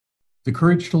The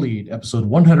Courage to Lead, episode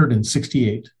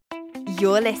 168.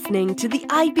 You're listening to the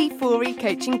IB4E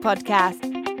Coaching Podcast.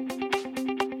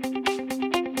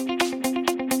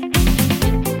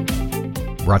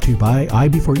 Brought to you by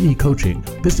IB4E Coaching,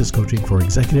 business coaching for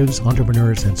executives,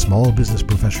 entrepreneurs, and small business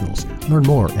professionals. Learn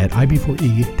more at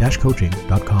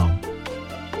ib4e-coaching.com.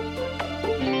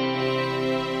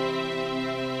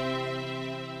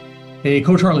 Hey,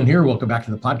 Coach Harlan here. Welcome back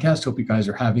to the podcast. Hope you guys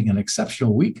are having an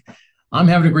exceptional week. I'm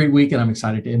having a great week, and I'm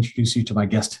excited to introduce you to my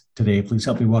guest today. Please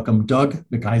help me welcome Doug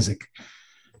McIsaac,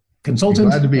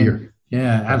 consultant. Glad to be here.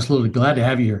 Yeah, absolutely. Glad to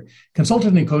have you here.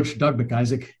 Consultant and coach Doug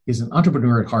McIsaac is an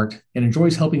entrepreneur at heart and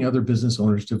enjoys helping other business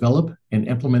owners develop and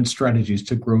implement strategies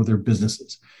to grow their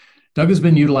businesses. Doug has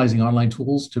been utilizing online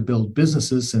tools to build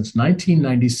businesses since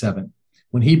 1997,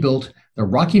 when he built the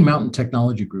Rocky Mountain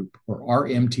Technology Group, or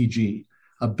RMTG,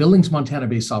 a Billings,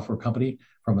 Montana-based software company,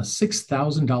 from a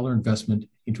 $6,000 investment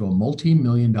into a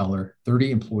multi-million-dollar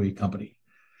 30-employee company.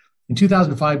 In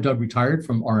 2005, Doug retired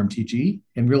from RMTG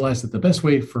and realized that the best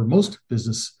way for most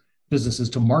businesses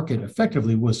to market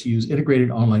effectively was to use integrated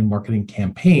online marketing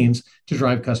campaigns to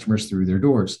drive customers through their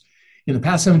doors. In the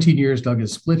past 17 years, Doug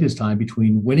has split his time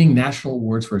between winning national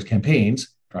awards for his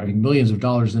campaigns, driving millions of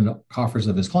dollars in the coffers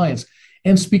of his clients,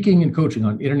 and speaking and coaching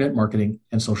on internet marketing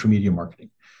and social media marketing.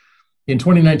 In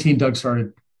 2019, Doug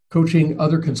started coaching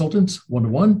other consultants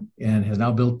one-to-one and has now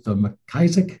built the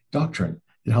McIsaac Doctrine.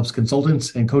 It helps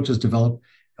consultants and coaches develop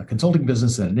a consulting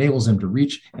business that enables them to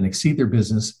reach and exceed their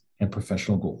business and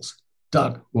professional goals.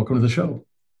 Doug, welcome to the show.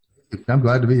 I'm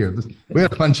glad to be here. We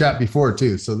had a fun chat before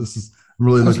too, so I'm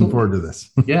really looking forward to this.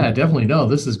 Yeah, definitely. No,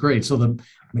 this is great. So the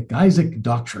McIsaac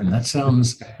Doctrine, that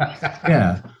sounds,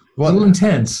 a little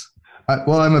intense.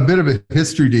 I'm a bit of a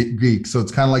history geek, so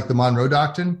it's kind of like the Monroe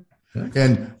Doctrine. Okay.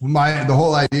 And the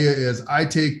whole idea is I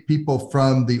take people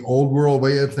from the old world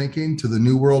way of thinking to the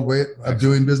new world way of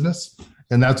doing business.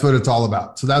 And that's what it's all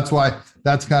about. So that's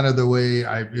kind of the way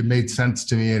it made sense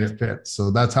to me and it fits.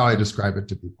 So that's how I describe it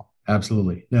to people.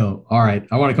 Absolutely. No. All right.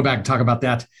 I want to come back and talk about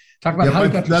that. Talk about how you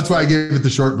got that's why I gave it the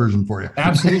short version for you.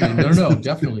 Absolutely. No,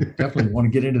 definitely want to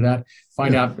get into that.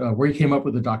 Find out where you came up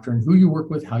with the doctrine, who you work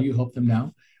with, how you help them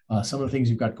now. Some of the things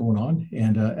you've got going on.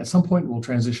 And at some point, we'll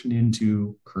transition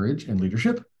into courage and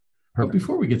leadership. Perfect. But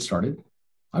before we get started,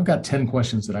 I've got 10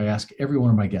 questions that I ask every one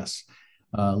of my guests.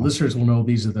 Listeners will know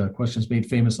these are the questions made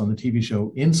famous on the TV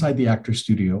show Inside the Actor's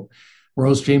Studio, where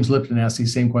host James Lipton asks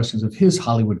these same questions of his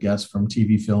Hollywood guests from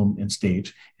TV, film, and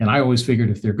stage. And I always figured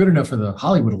if they're good enough for the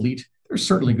Hollywood elite, they're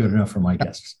certainly good enough for my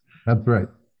guests. That's right.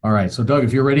 All right. So, Doug,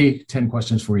 if you're ready, 10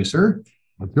 questions for you, sir.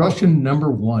 Let's go. Question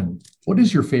number 1. What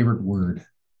is your favorite word?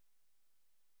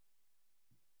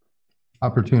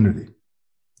 Opportunity.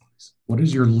 What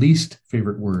is your least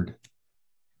favorite word?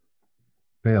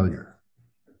 Failure.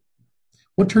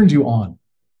 What turns you on?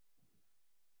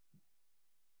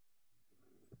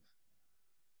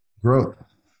 Growth,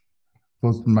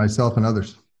 both in myself and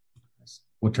others.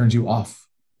 What turns you off?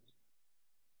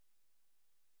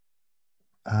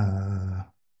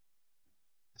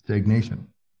 Stagnation,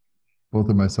 both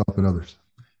in myself and others.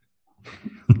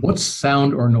 What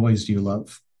sound or noise do you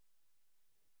love?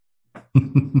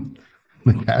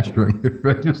 The cash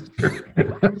register.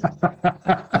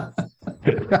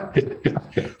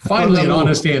 Finally, an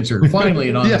honest answer.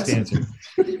 Answer.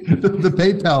 The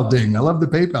PayPal ding. I love the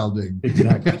PayPal ding.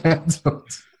 Exactly.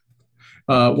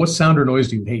 What sound or noise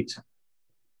do you hate?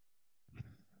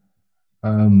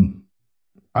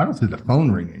 Honestly, the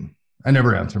phone ringing. I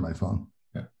never answer my phone.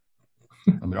 Yeah.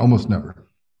 Almost never.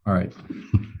 All right.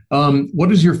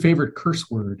 What is your favorite curse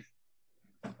word?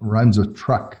 Rhymes with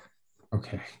truck.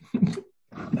 Okay.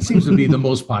 That seems to be the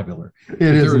most popular. It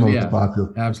is the most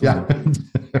popular. Absolutely.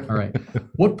 Yeah. All right.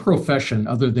 What profession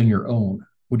other than your own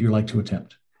would you like to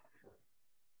attempt?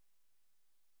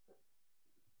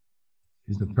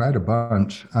 I've tried a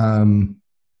bunch.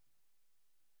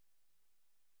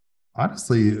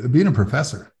 Honestly, being a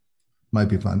professor might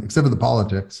be fun, except for the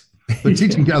politics. But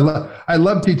teaching, I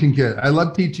love teaching kids. I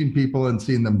love teaching people and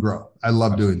seeing them grow. I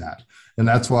love doing that. And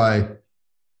that's why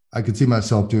I could see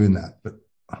myself doing that. But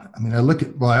I look at,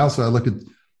 I'm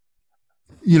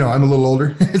a little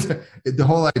older. The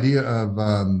whole idea of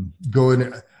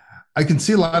going, I can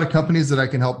see a lot of companies that I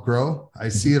can help grow. I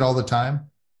see it all the time,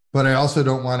 but I also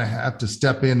don't want to have to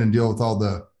step in and deal with all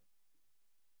the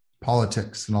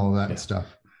politics and all of that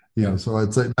stuff. So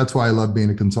it's like, that's why I love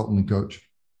being a consultant and coach.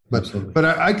 But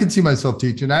I could see myself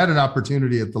teaching. I had an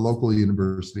opportunity at the local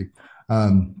university,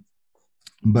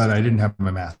 but I didn't have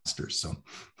my master's. So,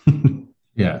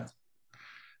 yeah.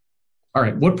 All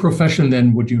right. What profession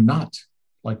then would you not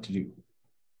like to do?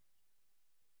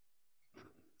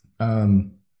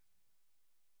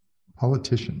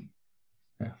 Politician.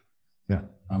 Yeah. Yeah.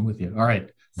 I'm with you. All right.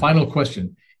 Final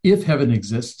question. If heaven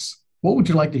exists, what would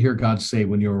you like to hear God say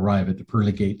when you arrive at the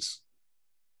pearly gates?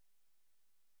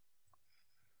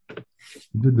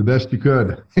 You did the best you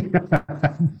could.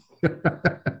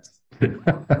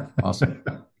 Awesome.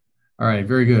 All right.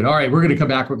 Very good. All right. We're going to come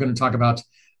back. We're going to talk about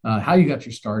how you got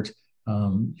your start,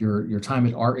 your time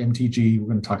at RMTG. We're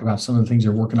going to talk about some of the things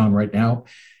you're working on right now.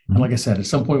 And like I said, at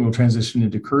some point, we'll transition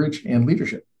into courage and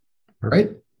leadership. All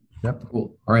right. Yep.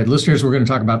 Cool. All right, listeners, we're going to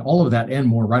talk about all of that and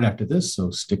more right after this.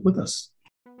 So stick with us.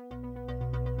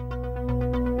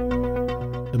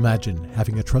 Imagine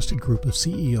having a trusted group of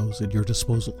CEOs at your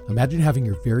disposal. Imagine having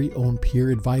your very own peer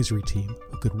advisory team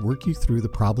who could work you through the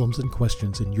problems and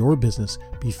questions in your business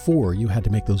before you had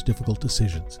to make those difficult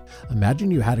decisions.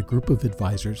 Imagine you had a group of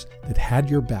advisors that had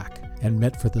your back and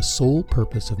met for the sole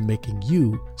purpose of making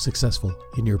you successful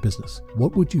in your business.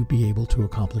 What would you be able to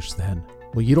accomplish then?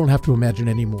 Well, you don't have to imagine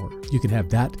anymore. You can have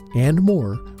that and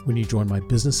more when you join my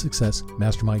Business Success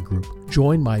Mastermind Group.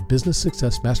 Join my Business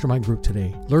Success Mastermind Group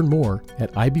today. Learn more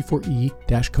at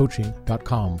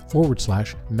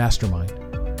ib4e-coaching.com/mastermind.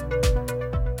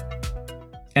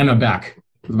 And I'm back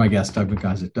with my guest, Doug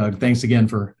McIsaac. Doug, thanks again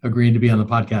for agreeing to be on the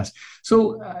podcast.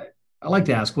 So I like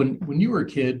to ask, when you were a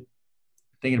kid,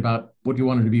 thinking about what you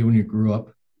wanted to be when you grew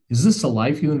up, is this a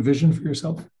life you envisioned for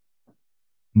yourself?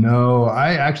 No,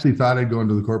 I actually thought I'd go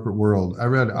into the corporate world. I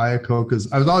read Iacocca's,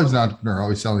 I was always an entrepreneur,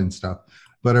 always selling stuff,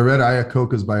 but I read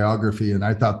Iacocca's biography and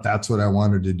I thought that's what I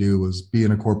wanted to do, was be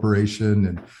in a corporation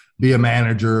and be a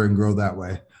manager and grow that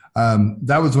way.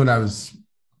 That was when I was,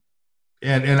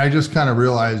 and I just kind of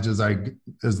realized as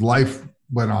life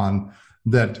went on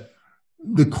that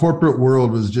the corporate world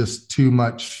was just too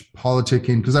much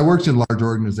politicking, because I worked in large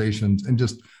organizations and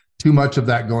just too much of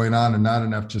that going on and not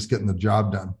enough just getting the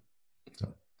job done.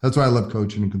 That's why I love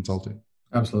coaching and consulting.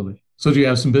 Absolutely. So did you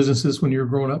have some businesses when you were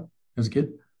growing up as a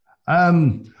kid? I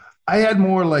had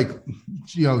more like,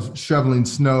 shoveling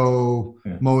snow,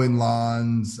 mowing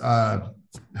lawns,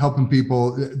 helping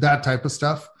people, that type of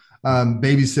stuff.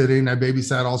 Babysitting. I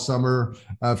babysat all summer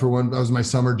that was my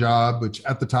summer job, which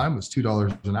at the time was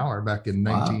 $2 an hour back in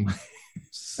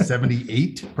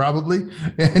 1978, probably.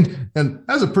 And that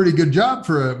was a pretty good job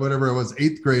for whatever I was,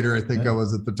 8th grader, I think I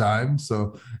was at the time.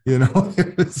 So,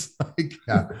 it was like,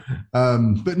 yeah.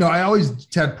 But no, I always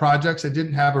had projects. I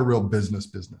didn't have a real business.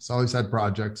 I always had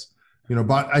projects,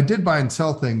 but I did buy and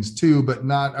sell things too, but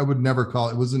I would never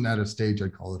it wasn't at a stage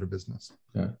I'd call it a business.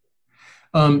 Yeah.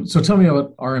 So tell me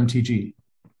about RMTG.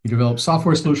 You develop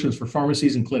software solutions for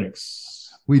pharmacies and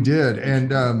clinics. We did.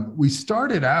 And we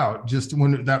started out just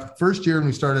when that first year when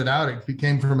we started out, it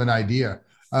became from an idea.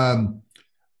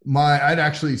 I'd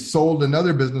actually sold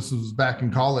another business. This was back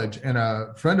in college, and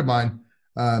a friend of mine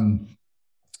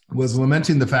was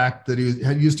lamenting the fact that he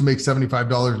had used to make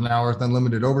 $75 an hour with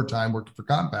unlimited overtime working for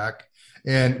Compaq.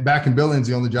 And back in Billings,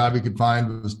 the only job he could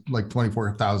find was like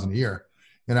 $24,000 a year.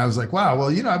 And I was like, wow, well,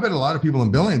 I bet a lot of people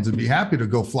in Billings would be happy to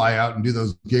go fly out and do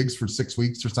those gigs for 6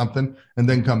 weeks or something, and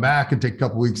then come back and take a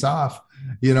couple of weeks off,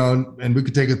 and we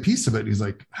could take a piece of it. He's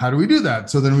like, how do we do that?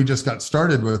 So then we just got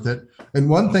started with it. And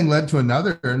one thing led to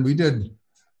another. And we did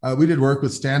work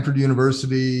with Stanford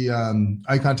University,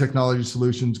 Icon Technology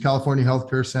Solutions, California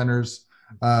Healthcare Centers,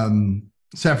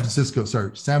 San Francisco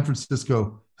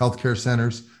Healthcare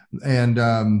Centers, and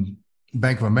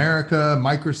Bank of America,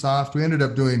 Microsoft. We ended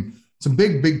up doing some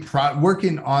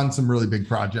working on some really big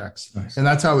projects. Nice. And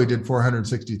that's how we did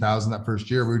 460,000 that first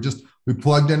year. We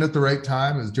plugged in at the right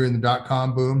time. It was during the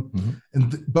 .com boom.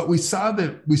 Mm-hmm. But we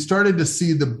started to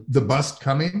see the bust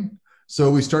coming. So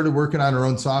we started working on our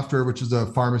own software, which is a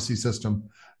pharmacy system,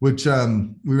 which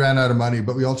we ran out of money,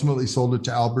 but we ultimately sold it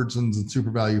to Albertsons and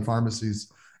Super Value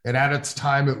Pharmacies. And at its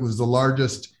time, it was the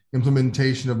largest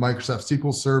implementation of Microsoft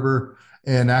SQL Server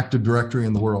and Active Directory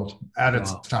in the world at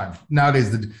its time.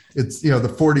 Nowadays, it's the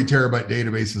 40 terabyte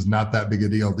database is not that big a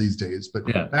deal these days, but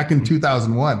back in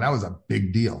 2001, that was a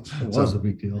big deal. It was a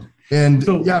big deal. And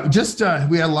we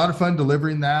had a lot of fun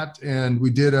delivering that. And we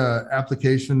did an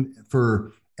application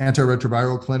for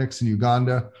antiretroviral clinics in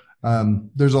Uganda.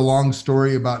 There's a long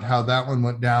story about how that one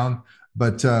went down,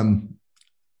 but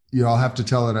I'll have to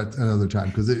tell it at another time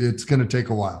because it's going to take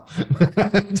a while.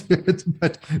 That's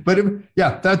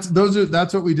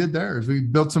what we did there. Is we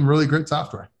built some really great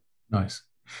software. Nice,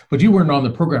 but you weren't on the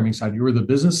programming side. You were the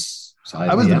business side.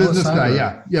 I was the business guy.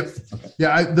 Yeah, yep, okay.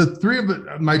 Yeah. The three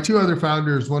of my two other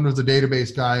founders. One was a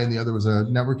database guy, and the other was a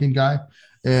networking guy,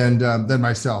 and then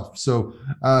myself. So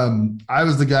I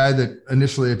was the guy that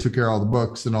initially I took care of all the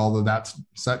books and all of that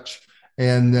such.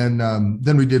 And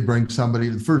then we did bring somebody,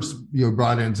 the first,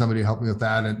 brought in somebody to help me with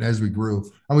that. And as we grew,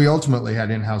 and we ultimately had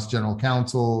in-house general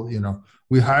counsel,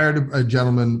 we hired a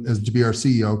gentleman to be our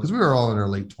CEO because we were all in our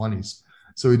late 20s.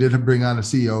 So we did bring on a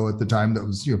CEO at the time that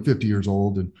was, 50 years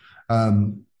old.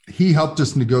 And he helped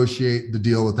us negotiate the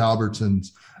deal with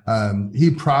Albertsons. He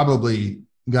probably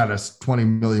got us 20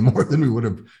 million more than we would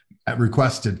have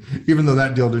requested, even though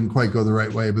that deal didn't quite go the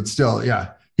right way. But still,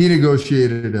 yeah, he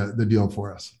negotiated the deal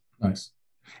for us. Nice.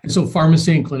 And so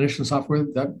pharmacy and clinician software,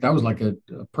 that was like a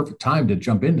perfect time to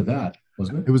jump into that,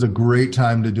 wasn't it? It was a great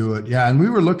time to do it. Yeah. And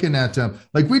we were looking at,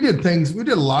 we did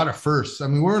a lot of firsts. I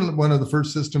mean, we're one of the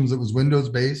first systems that was Windows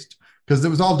based because it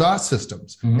was all DOS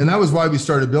systems. Mm-hmm. And that was why we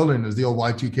started building as the old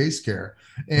Y2K scare.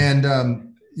 And,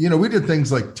 we did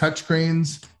things like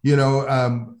touchscreens,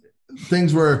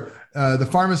 things where the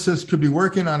pharmacist could be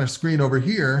working on a screen over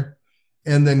here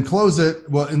and then close it.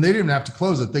 Well, and they didn't have to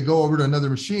close it. They go over to another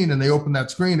machine and they open that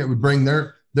screen. It would bring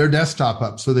their desktop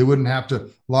up so they wouldn't have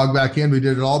to log back in. We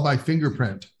did it all by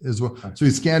fingerprint as well. So we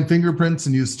scanned fingerprints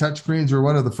and used touchscreens. We're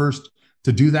one of the first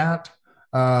to do that,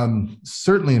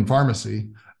 certainly in pharmacy.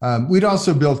 We'd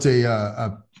also built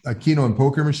a Keno and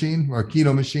poker machine or a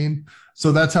Keno machine.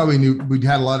 So that's how we knew we'd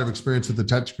had a lot of experience with the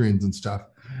touchscreens and stuff.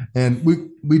 And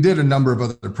we did a number of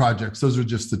other projects. Those are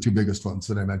just the two biggest ones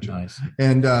that I mentioned. Nice.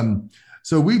 And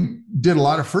so we did a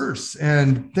lot of firsts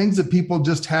and things that people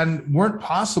just weren't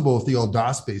possible with the old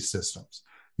DOS-based systems.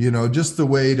 Just the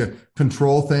way to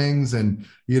control things and,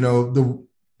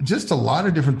 just a lot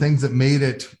of different things that made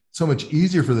it so much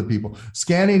easier for the people.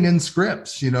 Scanning in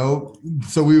scripts,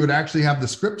 so we would actually have the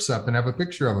scripts up and have a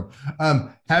picture of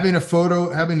them. Having a photo,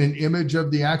 having an image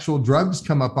of the actual drugs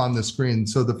come up on the screen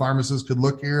so the pharmacist could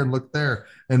look here and look there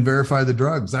and verify the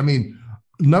drugs. I mean,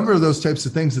 a number of those types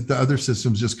of things that the other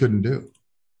systems just couldn't do.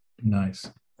 Nice.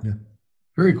 Yeah.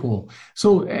 Very cool.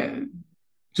 So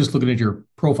just looking at your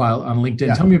profile on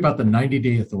LinkedIn, tell me about the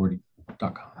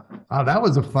 90dayauthority.com. Oh, that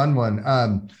was a fun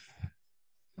one.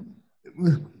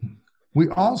 We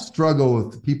all struggle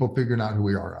with people figuring out who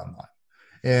we are online.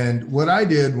 And what I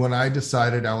did when I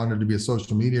decided I wanted to be a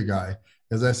social media guy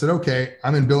is I said, okay,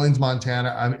 I'm in Billings,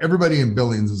 Montana. Everybody in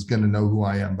Billings is going to know who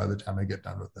I am by the time I get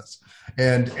done with this.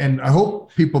 And I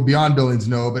hope people beyond Billings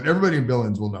know, but everybody in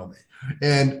Billings will know me.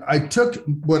 And I took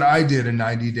what I did in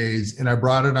 90 days and I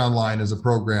brought it online as a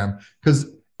program because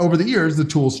over the years, the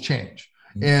tools change.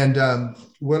 Mm-hmm. And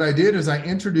what I did is I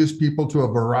introduced people to a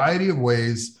variety of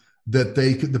ways that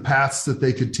the paths that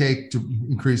they could take to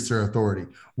increase their authority.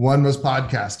 One was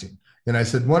podcasting. And I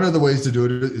said, one of the ways to do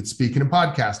it is speaking and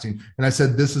podcasting. And I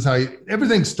said, this is how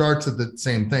everything starts at the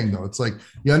same thing though. It's like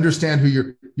you understand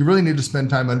you really need to spend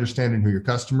time understanding who your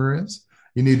customer is.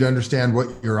 You need to understand what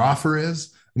your offer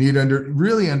is. You need to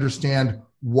really understand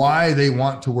why they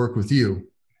want to work with you.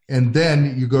 And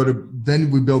then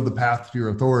we build the path to your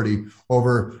authority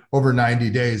over 90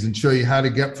 days and show you how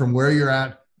to get from where you're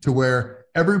at to where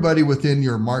everybody within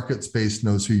your market space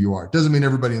knows who you are. It doesn't mean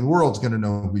everybody in the world is going to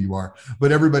know who you are, but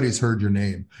everybody's heard your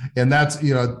name. And that's,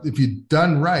 if you've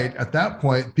done right at that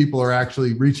point, people are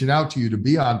actually reaching out to you to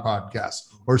be on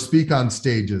podcasts or speak on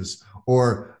stages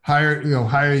or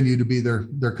hiring you to be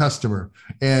their customer.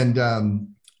 And,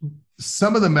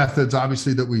 some of the methods,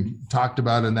 obviously, that we talked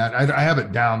about in that, I have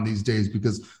it down these days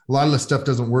because a lot of the stuff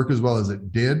doesn't work as well as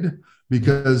it did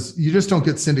because you just don't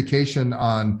get syndication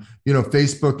on,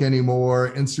 Facebook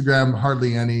anymore, Instagram,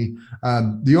 hardly any.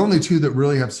 The only two that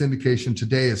really have syndication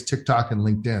today is TikTok and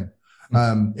LinkedIn.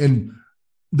 And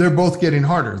they're both getting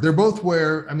harder. They're both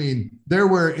they're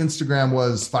where Instagram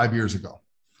was 5 years ago.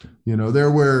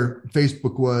 They're where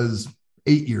Facebook was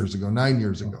 8 years ago, 9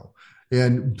 years ago.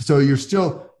 And so you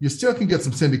still can get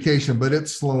some syndication, but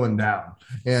it's slowing down.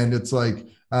 And it's like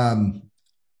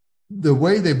the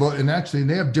way they vote, and actually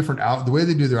they have the way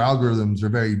they do their algorithms are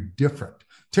very different.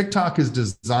 TikTok is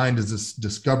designed as a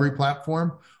discovery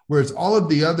platform, whereas all of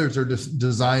the others are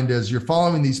designed as you're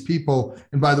following these people.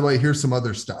 And by the way, here's some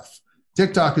other stuff.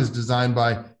 TikTok is designed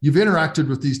by you've interacted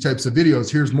with these types of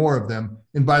videos. Here's more of them.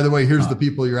 And by the way, here's the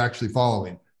people you're actually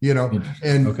following,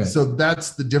 and so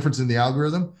that's the difference in the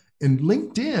algorithm. And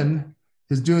LinkedIn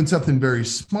is doing something very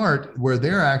smart where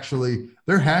their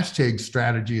hashtag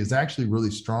strategy is actually really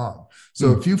strong.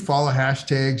 So if you follow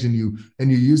hashtags and you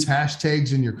use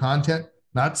hashtags in your content,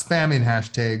 not spamming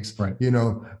hashtags, right,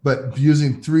 but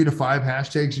using 3 to 5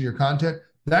 hashtags in your content,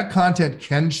 that content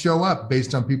can show up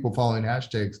based on people following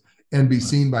hashtags and be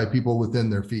seen by people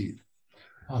within their feed.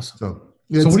 Awesome. So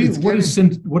what is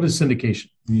syndication?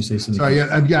 When you say syndication? Sorry,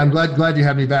 I'm glad you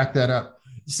had me back that up.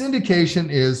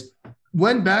 Syndication is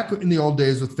when back in the old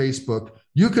days with Facebook,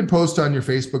 you could post on your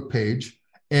Facebook page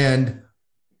and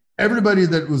everybody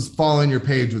that was following your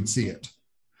page would see it.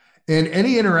 And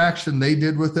any interaction they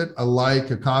did with it, a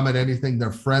like, a comment, anything,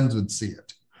 their friends would see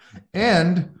it.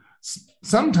 And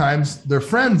sometimes their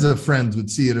friends of friends would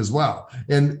see it as well.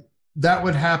 And that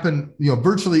would happen,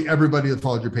 virtually everybody that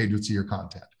followed your page would see your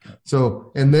content.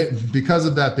 So, and because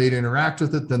of that, they'd interact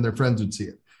with it, then their friends would see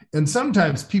it. And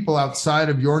sometimes people outside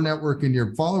of your network and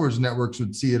your followers' networks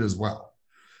would see it as well,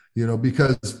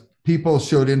 because people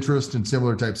showed interest in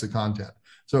similar types of content.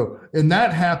 So, and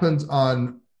that happens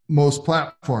on most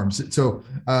platforms. So,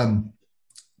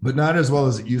 but not as well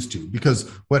as it used to, because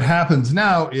what happens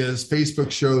now is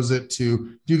Facebook shows it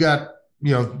to, you got,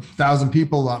 1,000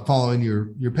 people following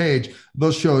your page,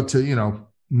 they'll show it to,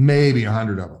 maybe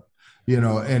 100 of them,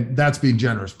 and that's being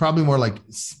generous, probably more like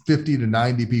 50 to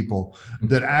 90 people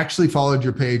that actually followed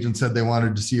your page and said they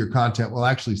wanted to see your content will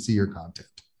actually see your content.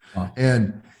 Wow.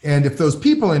 And if those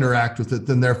people interact with it,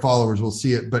 then their followers will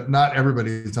see it, but not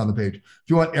everybody that's on the page. If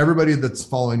you want everybody that's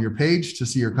following your page to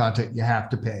see your content, you have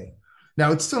to pay.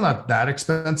 Now, it's still not that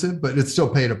expensive, but it's still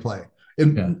pay to play.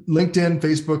 And LinkedIn,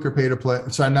 Facebook are pay to play.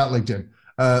 Sorry, not LinkedIn.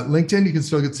 LinkedIn, you can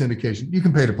still get syndication. You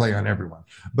can pay to play on everyone,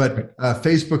 but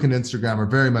Facebook and Instagram are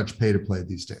very much pay to play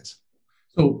these days.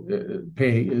 So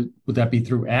pay, would that be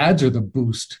through ads or the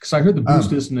boost? Because I heard the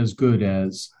boost isn't as good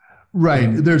as. Right.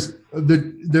 There's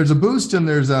a boost and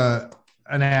there's an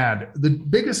ad. The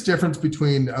biggest difference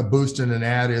between a boost and an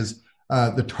ad is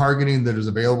the targeting that is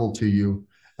available to you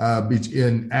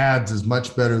in ads is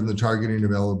much better than the targeting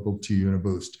available to you in a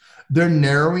boost. They're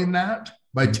narrowing that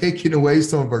by taking away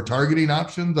some of our targeting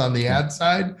options on the ad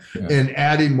side and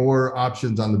adding more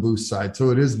options on the boost side. So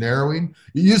it is narrowing.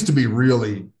 It used to be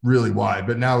really, really wide,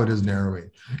 but now it is narrowing.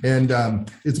 And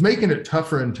it's making it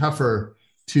tougher and tougher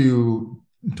to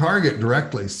target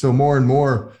directly. So more and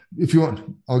more, if you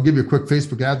want, I'll give you a quick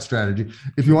Facebook ad strategy.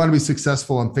 If you want to be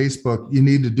successful on Facebook, you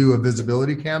need to do a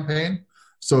visibility campaign.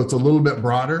 So it's a little bit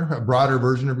broader, a broader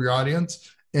version of your audience,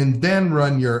 and then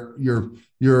run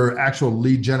your actual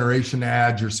lead generation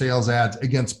ads, your sales ads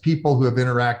against people who have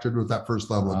interacted with that first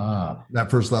level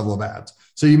of ads.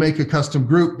 So you make a custom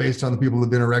group based on the people who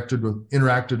have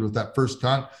interacted with that first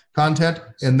content,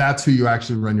 and that's who you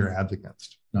actually run your ads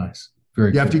against. Nice.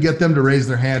 Very you have to get them to raise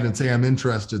their hand and say, I'm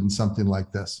interested in something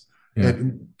like this. Yeah.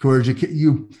 And whereas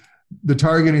the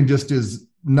targeting just is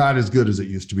not as good as it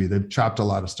used to be. They've chopped a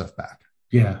lot of stuff back.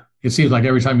 Yeah. It seems like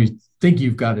every time you think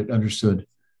you've got it understood,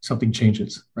 something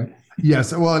changes, right?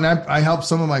 Yes. Well, and I help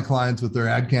some of my clients with their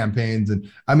ad campaigns, and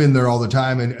I'm in there all the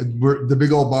time. And the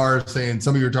big old bar saying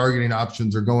some of your targeting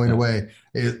options are going away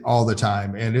all the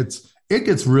time. And it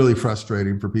gets really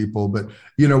frustrating for people, but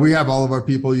we have all of our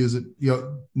people use it.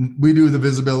 We do the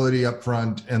visibility up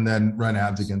front and then run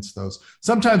ads against those.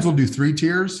 Sometimes we'll do 3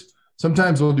 tiers.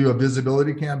 Sometimes we'll do a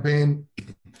visibility campaign,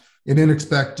 an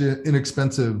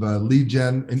inexpensive lead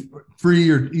gen, and free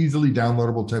or easily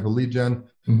downloadable type of lead gen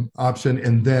option.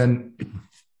 And then,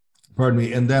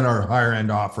 and then our higher end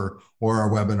offer or our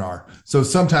webinar. So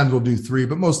sometimes we'll do 3,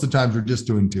 but most of the times we're just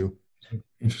doing 2.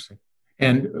 Interesting.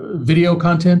 And video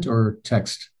content or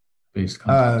text-based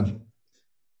content?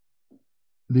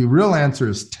 The real answer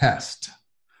is test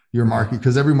your market,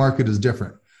 because every market is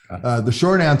different. The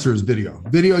short answer is video.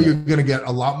 Video, you're going to get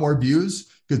a lot more views.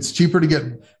 It's cheaper to get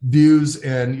views,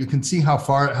 and you can see how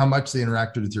much they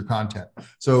interacted with your content.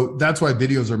 So that's why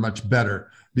videos are much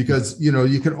better, because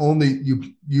you can only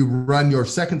you run your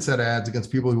second set of ads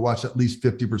against people who watch at least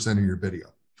 50% of your video.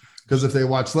 Because if they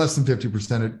watch less than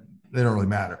 50%, they don't really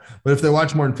matter. But if they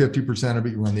watch more than 50% of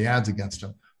it, you run the ads against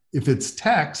them. If it's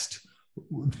text,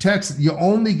 you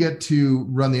only get to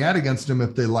run the ad against them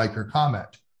if they like or comment,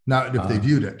 not if they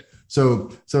viewed it.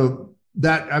 So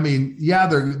that,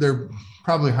 they're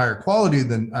probably higher quality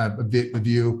than a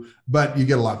view, but you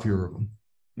get a lot fewer of them.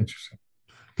 Interesting.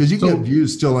 Because you get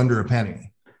views still under a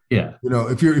penny. Yeah.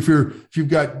 If you've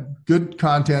got good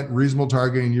content, reasonable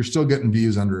targeting, you're still getting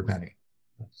views under a penny.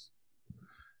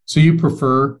 So you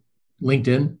prefer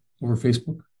LinkedIn over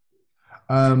Facebook?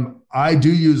 I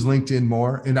do use LinkedIn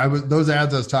more, and those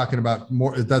ads I was talking about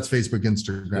more. That's Facebook,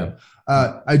 Instagram.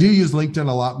 Yeah. I do use LinkedIn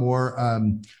a lot more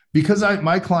because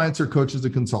my clients are coaches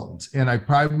and consultants, and I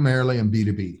primarily am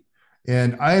B2B.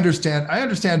 And I understand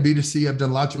B2C. I've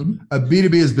done lots of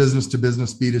B2B is business to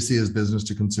business. B2C is business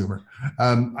to consumer.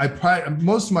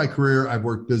 Most of my career, I've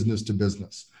worked business to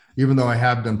business, even though I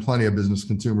have done plenty of business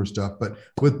consumer stuff. But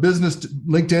with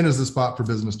LinkedIn is the spot for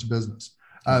business to business.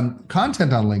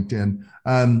 Content on LinkedIn.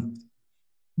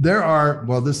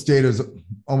 This data is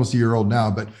almost a year old now,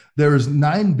 but there's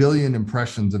 9 billion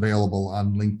impressions available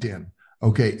on LinkedIn.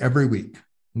 Okay. Every week.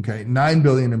 Okay. 9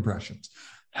 billion impressions.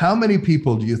 How many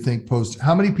people do you think post?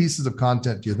 How many pieces of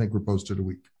content do you think were posted a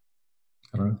week?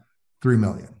 I don't know. 3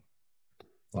 million.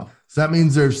 Wow. So that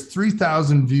means there's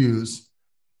 3,000 views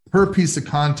per piece of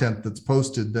content that's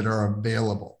posted that are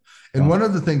available. And one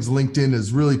of the things LinkedIn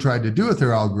has really tried to do with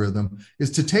their algorithm is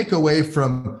to take away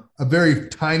from a very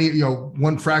tiny,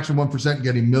 one fraction, 1%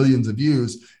 getting millions of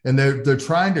views. And they're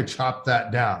trying to chop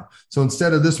that down. So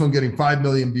instead of this one getting 5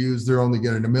 million views, they're only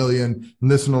getting 1 million.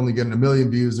 And this one only getting 1 million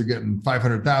views, they're getting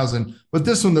 500,000. But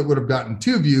this one that would have gotten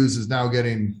 2 views is now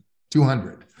getting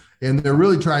 200. And they're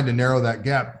really trying to narrow that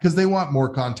gap because they want more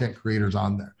content creators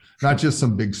on there, not just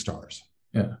some big stars.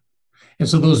 Yeah. And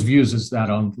so those views, is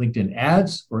that on LinkedIn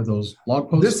ads or those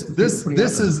blog posts? This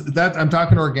is that I'm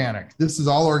talking organic. This is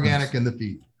all organic in the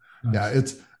feed. Nice. Yeah.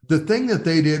 It's the thing that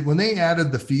they did when they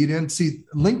added the feed in. See,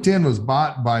 LinkedIn was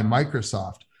bought by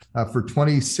Microsoft for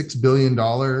 $26 billion,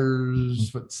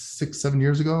 7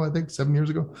 years ago, I think 7 years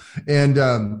ago. And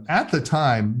at the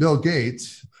time, Bill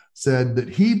Gates said that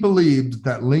he believed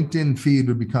that LinkedIn feed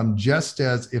would become just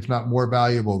as, if not more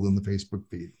valuable than the Facebook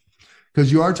feed.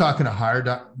 Because you are talking a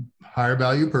higher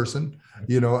value person,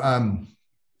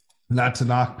 not to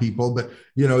knock people, but,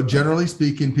 generally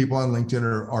speaking, people on LinkedIn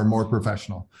are more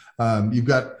professional. You've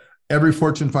got every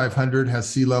Fortune 500 has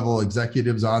C-level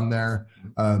executives on there.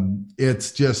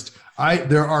 It's just,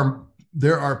 there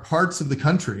are parts of the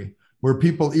country where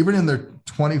people, even in their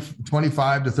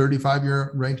 25 to 35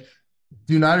 year range,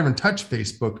 do not even touch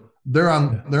Facebook. They're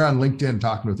on LinkedIn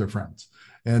talking with their friends.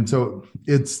 And so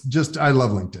it's just, I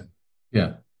love LinkedIn.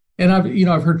 Yeah. And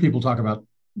I've heard people talk about,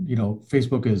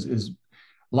 Facebook is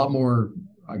a lot more,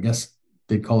 I guess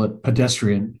they call it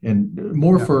pedestrian and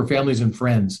more for families and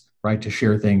friends, right? To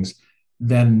share things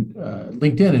than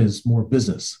LinkedIn is more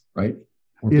business, right?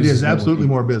 It is absolutely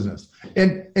more business.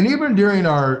 And even during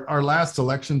our last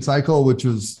election cycle, which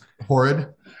was horrid.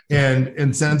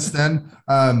 And since then,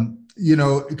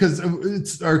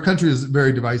 because our country is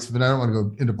very divisive, and I don't want to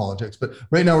go into politics, but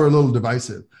right now we're a little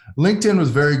divisive. LinkedIn was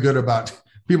very good about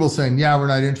people saying, yeah, we're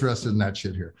not interested in that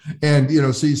shit here. And,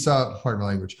 so you saw, pardon my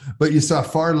language, but you saw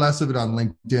far less of it on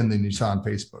LinkedIn than you saw on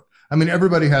Facebook. I mean,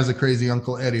 everybody has a crazy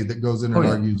Uncle Eddie that goes in and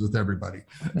argues with everybody.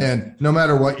 And no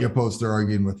matter what you post, they're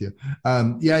arguing with you.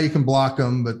 You can block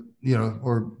them, but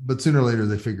but sooner or later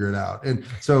they figure it out. And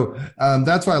so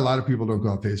that's why a lot of people don't go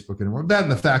on Facebook anymore. That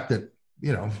and the fact that,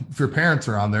 if your parents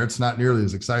are on there, it's not nearly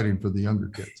as exciting for the younger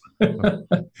kids. But,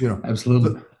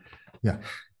 absolutely. Yeah.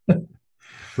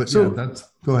 But so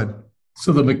go ahead.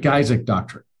 So the McIsaac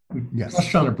doctrine, we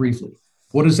touched on it briefly.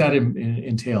 What does that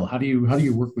entail? How do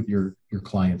you work with your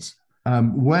clients?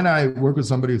 When I work with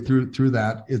somebody through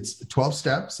that, it's 12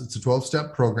 steps. It's a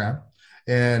 12-step program.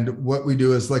 And what we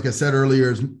do is, like I said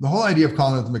earlier, is the whole idea of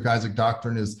calling it the McIsaac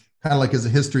doctrine is kind of like, as a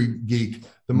history geek,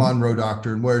 the Monroe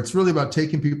Doctrine, where it's really about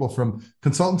taking people from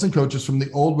consultants and coaches from the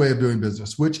old way of doing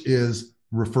business, which is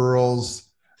referrals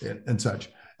and such.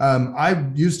 I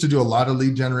used to do a lot of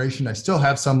lead generation. I still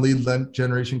have some lead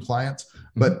generation clients,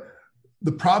 but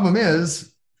the problem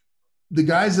is the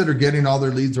guys that are getting all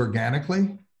their leads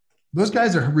organically, those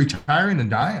guys are retiring and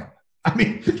dying. I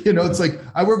mean, it's like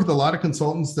I work with a lot of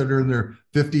consultants that are in their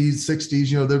 50s,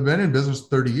 60s, they've been in business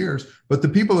 30 years, but the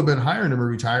people who have been hiring them are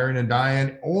retiring and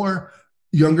dying, or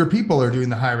younger people are doing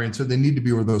the hiring. So they need to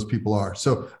be where those people are.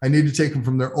 So I need to take them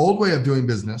from their old way of doing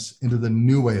business into the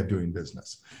new way of doing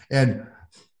business. And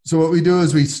so what we do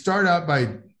is we start out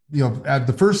by, at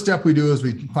the first step we do is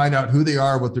we find out who they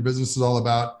are, what their business is all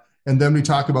about. And then we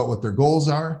talk about what their goals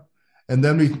are. And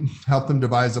then we help them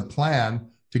devise a plan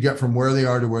to get from where they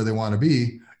are to where they want to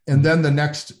be. And then the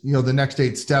next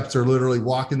 8 steps are literally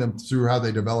walking them through how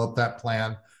they develop that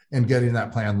plan and getting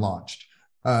that plan launched.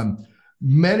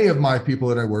 Many of my people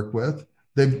that I work with,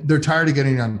 they're tired of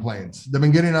getting on planes. They've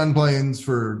been getting on planes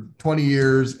for 20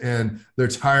 years and they're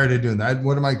tired of doing that. I had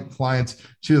one of my clients,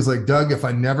 she was like, Doug, if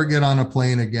I never get on a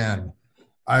plane again,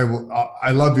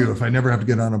 I love you if I never have to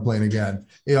get on a plane again.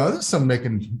 There's some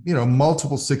making,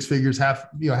 multiple 6 figures, half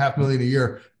million a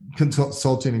year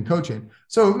consulting and coaching.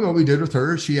 So what we did with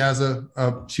her, she has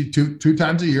she two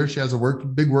times a year, she has a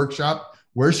big workshop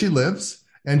where she lives,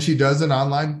 and she has an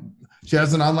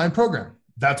online program.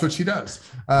 That's what she does.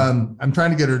 I'm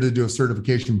trying to get her to do a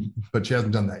certification, but she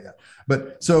hasn't done that yet.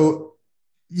 But so,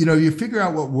 you figure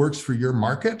out what works for your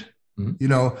market,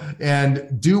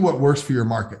 and do what works for your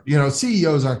market.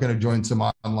 CEOs aren't going to join some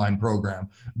online program,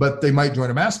 but they might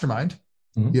join a mastermind.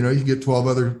 You can get 12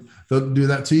 other, they'll do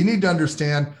that. So you need to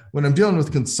understand, when I'm dealing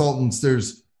with consultants,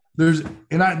 the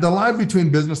line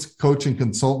between business coach and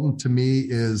consultant to me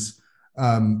is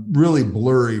really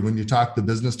blurry when you talk the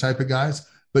business type of guys.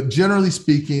 But generally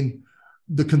speaking,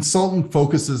 the consultant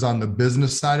focuses on the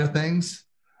business side of things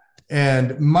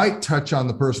and might touch on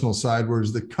the personal side,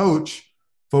 whereas the coach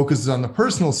focuses on the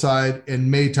personal side and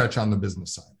may touch on the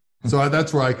business side. So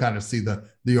that's where I kind of see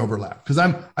the overlap, because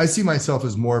I see myself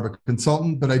as more of a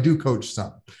consultant, but I do coach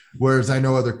some, whereas I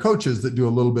know other coaches that do a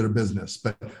little bit of business.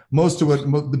 But most of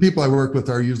the people I work with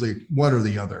are usually one or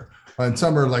the other, and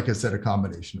some are, like I said, a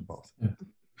combination of both. Yeah.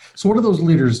 So what are those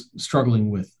leaders struggling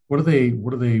with? What are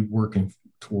they working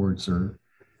towards? Or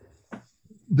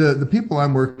the people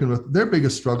I'm working with, their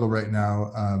biggest struggle right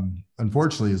now,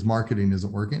 unfortunately, is marketing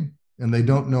isn't working, and they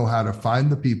don't know how to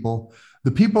find the people. The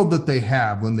people that they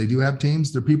have, when they do have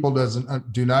teams, their people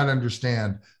do not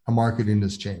understand how marketing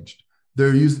has changed.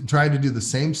 They're trying to do the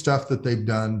same stuff that they've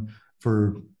done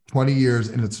for 20 years,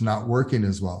 and it's not working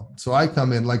as well. So I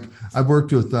come in, like I've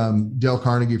worked with Dale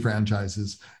Carnegie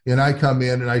franchises, and I come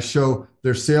in and I show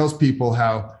their salespeople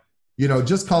how,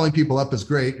 just calling people up is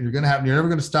great, and you're never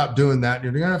going to stop doing that. And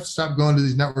you're going to have to stop going to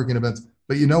these networking events.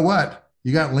 But you know what?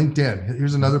 You got LinkedIn.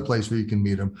 Here's another place where you can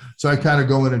meet them. So I kind of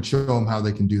go in and show them how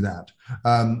they can do that.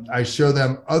 I show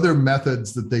them other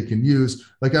methods that they can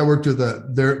use. Like I worked with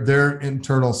their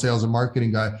internal sales and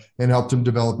marketing guy and helped him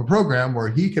develop a program where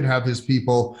he could have his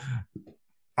people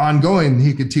ongoing.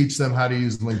 He could teach them how to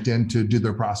use LinkedIn to do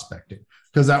their prospecting,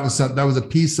 because that was a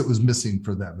piece that was missing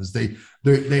for them. Is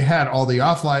they had all the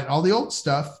offline, all the old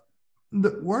stuff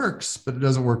that works, but it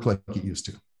doesn't work like it used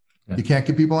to. Yeah. You can't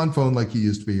get people on phone like you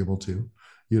used to be able to.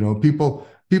 People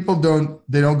don't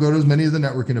go to as many of the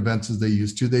networking events as they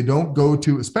used to. They don't go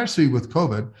to, especially with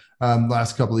COVID,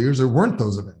 last couple of years, there weren't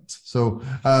those events. So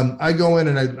I go in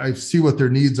and I see what their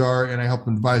needs are, and I help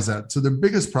them advise that. So their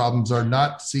biggest problems are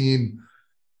not seeing,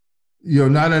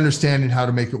 not understanding how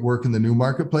to make it work in the new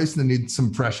marketplace, and they need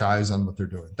some fresh eyes on what they're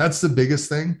doing. That's the biggest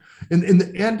thing. And in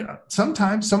the end,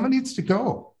 sometimes someone needs to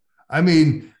go. I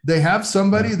mean, they have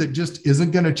somebody that just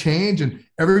isn't going to change. And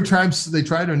every time they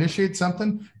try to initiate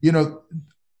something,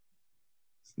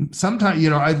 sometimes,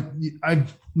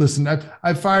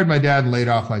 I fired my dad and laid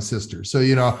off my sister. So,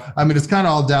 it's kind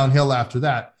of all downhill after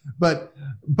that. But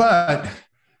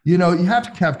you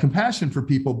have to have compassion for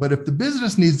people. But if the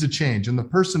business needs to change and the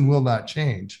person will not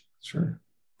change, sure,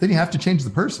 then you have to change the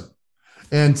person.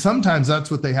 And sometimes that's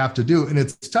what they have to do. And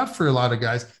it's tough for a lot of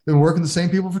guys. They've been working the same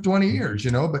people for 20 years,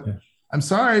 but yeah. I'm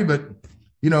sorry, but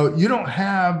you don't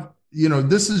have,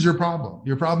 this is your problem.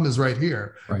 Your problem is right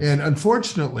here. Right. And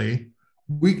unfortunately,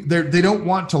 they don't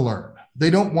want to learn.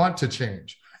 They don't want to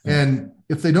change. Yeah. And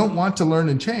if they don't want to learn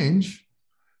and change,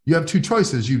 you have two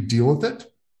choices. You deal with it,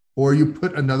 or you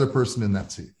put another person in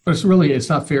that seat. But it's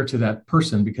not fair to that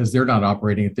person, because they're not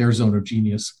operating at their zone of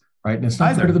genius. Right. And it's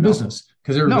not fair to the business,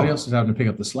 because everybody else is having to pick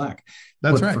up the slack.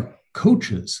 That's right. For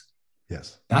coaches,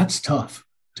 yes, that's tough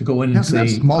to go in and say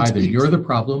either you're the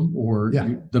problem or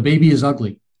the baby is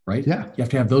ugly. Right. Yeah. You have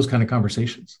to have those kind of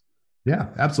conversations. Yeah,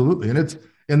 absolutely. And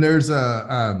there's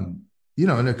and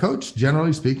a coach,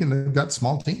 generally speaking, they've got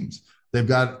small teams. They've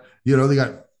got,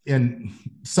 and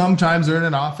sometimes they're in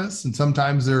an office and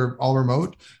sometimes they're all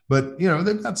remote, but,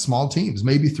 they've got small teams,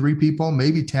 maybe 3 people,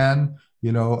 maybe 10.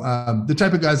 The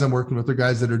type of guys I'm working with are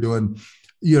guys that are doing,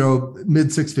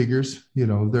 mid 6 figures, they've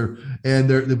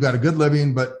got a good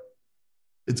living, but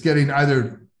it's getting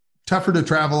either tougher to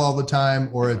travel all the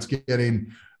time, or it's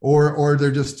getting, or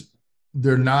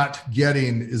they're not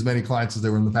getting as many clients as they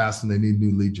were in the past, and they need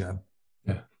new lead gen,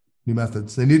 new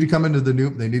methods. They need to come into the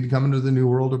new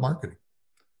world of marketing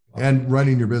and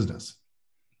running your business.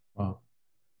 Wow.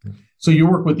 So you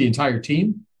work with the entire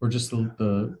team? Or just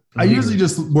the I usually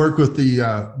just work with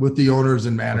the owners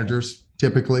and managers.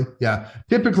 Typically,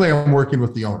 I'm working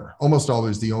with the owner, almost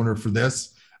always the owner for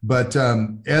this. But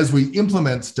as we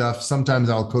implement stuff, sometimes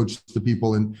I'll coach the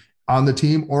people on the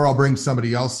team, or I'll bring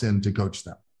somebody else in to coach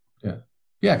them.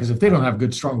 Yeah, because if they don't have a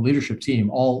good, strong leadership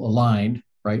team, all aligned,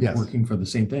 right, yes, working for the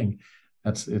same thing,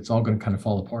 it's all going to kind of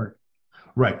fall apart.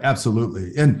 Right.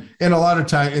 Absolutely. And a lot of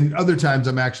time, and other times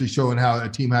I'm actually showing how a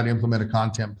team had to implement a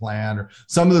content plan, or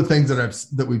some of the things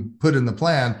that we put in the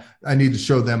plan. I need to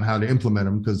show them how to implement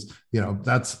them, because,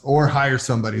 or hire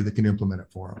somebody that can implement it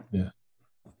for them.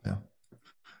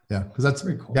 Yeah. Cause that's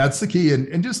very cool. That's the key.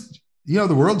 And just, the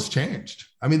world's changed.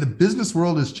 I mean, the business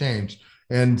world has changed,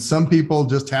 and some people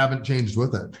just haven't changed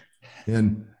with it.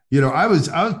 And, I was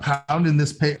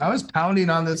pounding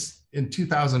on this in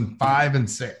 2005 and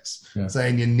 6,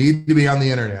 saying you need to be on the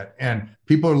internet. And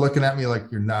people are looking at me like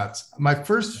you're nuts. My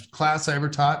first class I ever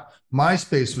taught,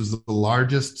 MySpace was the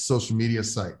largest social media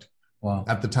site Wow.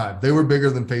 At the time. They were bigger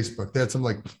than Facebook. They had something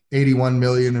like 81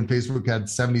 million and Facebook had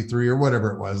 73 or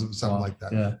whatever it was. It was something like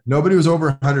that. Yeah. Nobody was over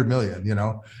 100 million,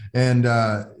 And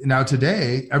now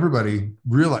today, everybody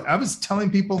realized, I was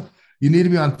telling people, you need to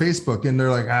be on Facebook. And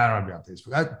they're like, I don't want to be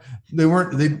on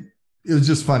Facebook. It was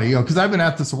just funny, because I've been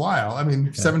at this a while.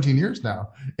 17 years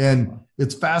now. And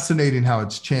it's fascinating how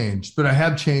it's changed. But I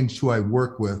have changed who I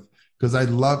work with, because I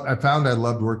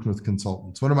loved working with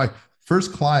consultants. One of my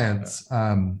first clients,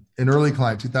 an early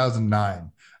client,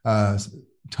 2009,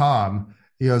 Tom,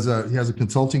 he has a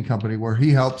consulting company where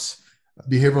he helps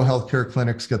behavioral health care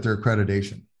clinics get their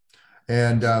accreditation.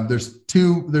 And there's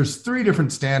three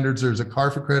different standards. There's a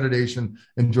CARF accreditation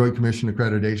and Joint Commission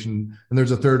accreditation. And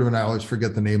there's a third one. I always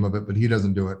forget the name of it, but he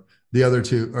doesn't do it. The other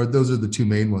two, those are the two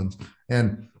main ones.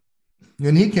 And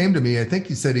he came to me, I think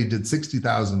he said he did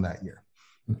 60,000 that year.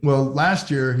 Well,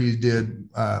 last year he did,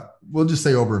 we'll just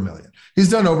say over $1 million. He's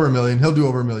done over $1 million. He'll do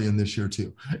over $1 million this year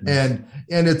too. And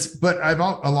but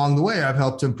along the way, I've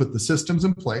helped him put the systems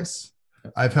in place.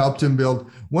 I've helped him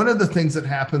build. One of the things that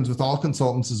happens with all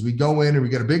consultants is we go in and we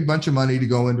get a big bunch of money to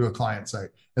go into a client site,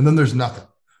 and then there's nothing.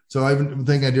 So the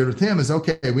thing I did with him is,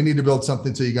 okay, we need to build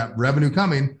something so you got revenue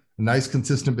coming, a nice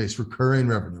consistent base, recurring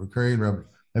revenue.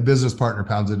 My business partner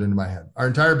pounds it into my head. Our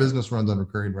entire business runs on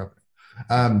recurring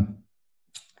revenue.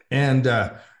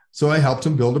 So I helped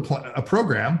him build a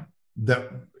program that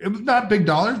it was not big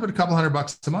dollars, but a couple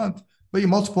 $100 a month. But you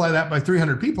multiply that by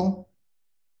 300 people,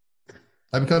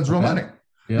 that becomes real money,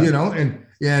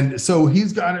 and so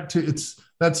he's got it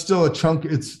that's still a chunk.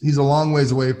 He's a long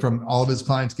ways away from all of his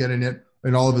clients getting it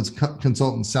and all of his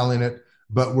consultants selling it,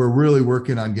 but we're really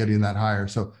working on getting that higher.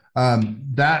 So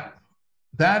that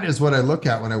is what I look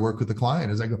at when I work with the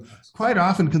client. Is I go, quite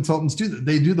often consultants do that.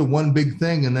 They do the one big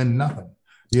thing and then nothing,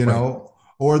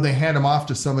 or they hand them off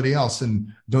to somebody else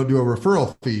and don't do a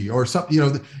referral fee or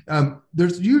something.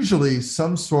 There's usually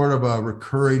some sort of a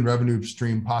recurring revenue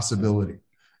stream possibility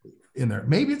in there.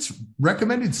 Maybe it's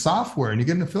recommended software and you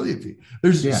get an affiliate fee.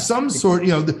 There's some sort,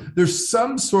 there's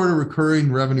some sort of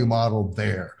recurring revenue model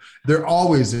there. There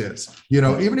always is,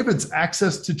 even if it's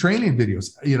access to training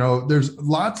videos, there's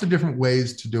lots of different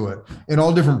ways to do it and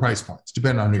all different price points,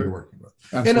 depending on who you're working with.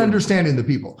 Absolutely. And understanding the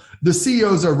people. The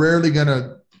CEOs are rarely going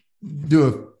to do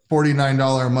a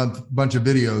 $49 a month bunch of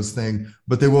videos thing,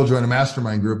 but they will join a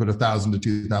mastermind group at $1,000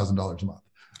 to $2,000 a month.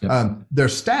 Yep. Their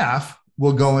staff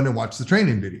will go in and watch the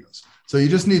training videos. So you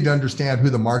just need to understand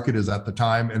who the market is at the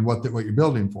time and what you're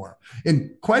building for. And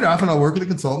quite often I'll work with a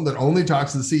consultant that only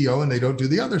talks to the CEO and they don't do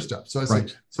the other stuff. So I say,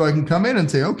 so I can come in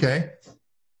and say, okay,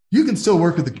 you can still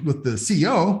work with the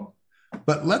CEO,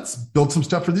 but let's build some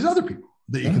stuff for these other people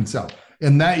that you can sell.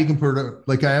 And that you can put,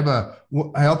 like I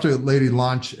helped a lady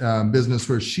launch business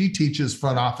where she teaches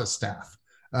front office staff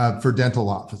for dental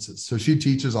offices. So she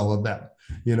teaches all of that,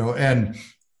 and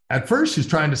at first she's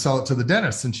trying to sell it to the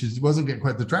dentist and she wasn't getting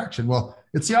quite the traction. Well,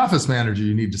 it's the office manager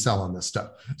you need to sell on this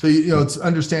stuff. So, it's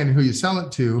understanding who you sell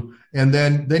it to, and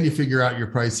then you figure out your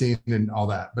pricing and all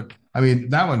that. But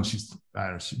that one,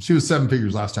 she was 7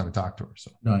 figures last time I talked to her.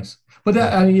 So nice. But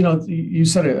that, you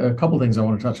said a couple of things I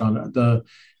want to touch on.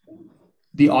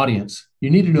 The audience. You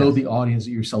need to know the audience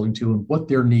that you're selling to and what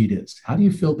their need is. How do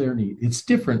you fill their need? It's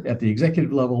different at the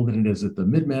executive level than it is at the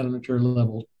mid-manager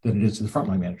level than it is at the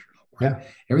frontline manager level. Right? Yeah.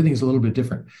 Everything's a little bit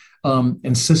different.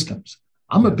 And systems.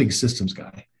 I'm a big systems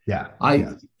guy. Yeah.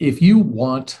 If you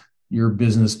want your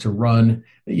business to run,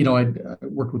 I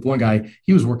worked with one guy,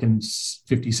 he was working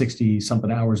 50, 60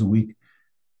 something hours a week.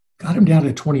 Got him down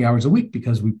to 20 hours a week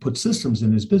because we put systems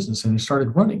in his business and it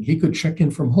started running. He could check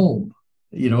in from home,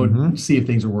 see if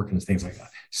things are working and things like that.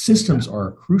 Systems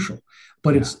are crucial,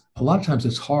 but it's a lot of times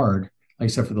it's hard,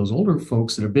 except for those older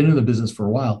folks that have been in the business for a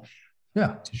while,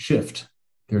 to shift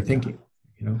their thinking,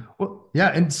 Well,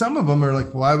 and some of them are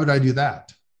like, why would I do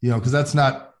that? Because that's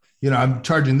not, I'm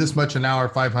charging this much an hour,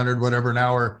 500, whatever an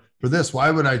hour for this.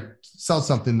 Why would I sell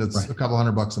something that's a couple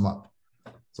 $100 a month?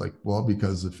 It's like, well,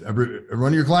 because if every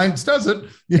one of your clients does it,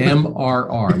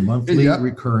 MRR, monthly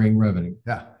recurring revenue.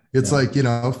 Yeah. It's like,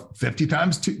 50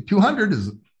 times 200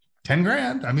 is 10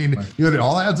 grand. It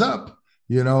all adds up,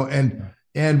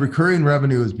 and recurring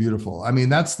revenue is beautiful.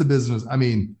 That's the business.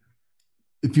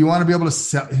 If you want to be able to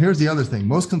sell, here's the other thing.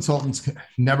 Most consultants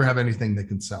never have anything they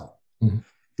can sell. Mm-hmm.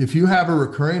 If you have a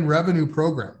recurring revenue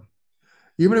program,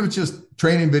 even if it's just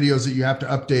training videos that you have to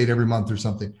update every month or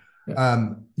something,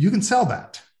 you can sell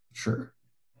that. Sure.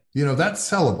 That's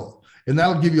sellable, and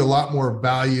that'll give you a lot more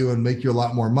value and make you a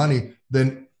lot more money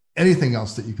than anything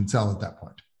else that you can sell at that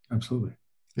point. Absolutely.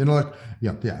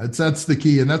 That's the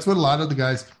key. And that's what a lot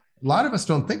of us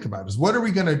don't think about is what are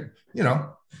we going to,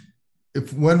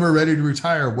 if when we're ready to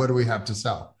retire, what do we have to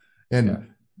sell? And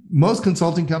most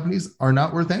consulting companies are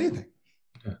not worth anything,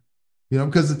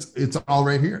 because it's all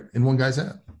right here in one guy's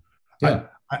head. Yeah.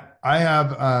 I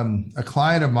have a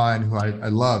client of mine who I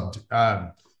loved,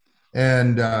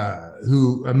 and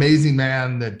who amazing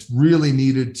man that really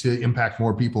needed to impact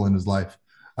more people in his life.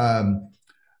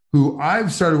 Who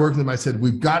I've started working with him. I said,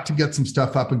 we've got to get some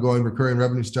stuff up and going, recurring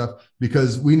revenue stuff,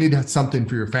 because we need something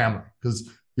for your family, because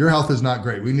your health is not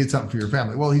great. We need something for your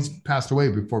family. Well, he's passed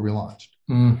away before we launched.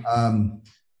 And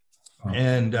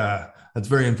that's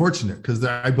very unfortunate, because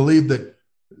I believe that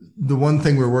the one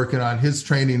thing we're working on, his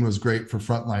training was great for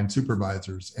frontline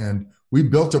supervisors. And we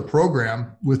built a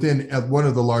program within one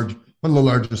of the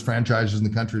largest franchises in the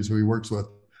country who he works with,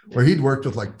 where he'd worked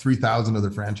with like 3,000 other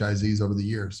franchisees over the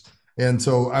years. And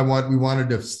so we wanted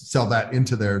to sell that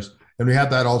into theirs, and we had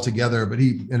that all together, but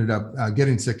he ended up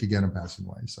getting sick again and passing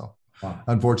away. So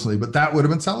unfortunately, but that would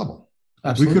have been sellable.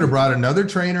 Absolutely. We could have brought another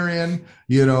trainer in,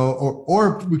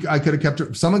 I could have kept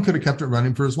it. Someone could have kept it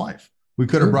running for his wife. We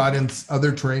could have brought in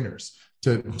other trainers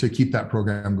to keep that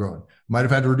program growing. Might have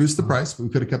had to reduce the price, but we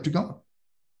could have kept it going.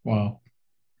 Wow.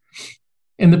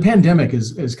 And the pandemic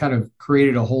has kind of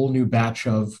created a whole new batch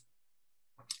of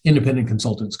independent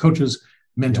consultants, coaches,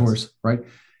 mentors, right?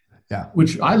 Yeah.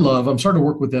 Which I love. I'm starting to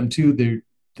work with them too.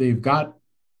 They've got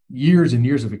years and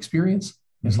years of experience.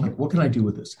 It's like, what can I do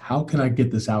with this? How can I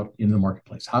get this out in the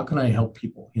marketplace? How can I help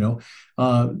people?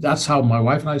 That's how my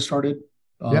wife and I started.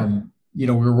 We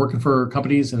were working for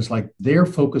companies, and it's like their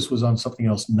focus was on something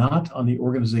else, not on the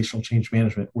organizational change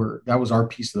management, where that was our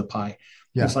piece of the pie.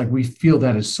 Yeah. It's like, we feel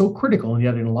that is so critical. And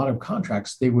yet in a lot of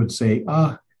contracts, they would say,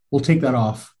 we'll take that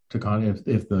off to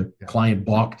if the client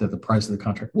balked at the price of the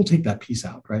contract, we'll take that piece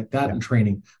out, right? That and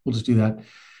training, we'll just do that.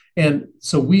 And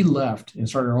so we left and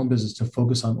started our own business to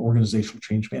focus on organizational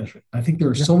change management. I think there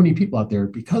are so many people out there,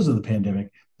 because of the pandemic,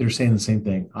 they're saying the same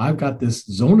thing. I've got this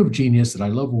zone of genius that I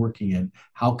love working in.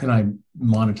 How can I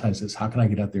monetize this? How can I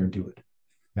get out there and do it?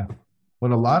 Yeah.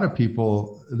 Well, a lot of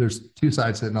people, there's two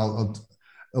sides to it. And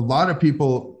a lot of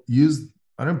people use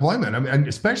unemployment. I mean,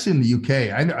 especially in the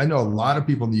UK. I know a lot of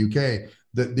people in the UK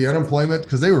that the unemployment,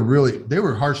 because they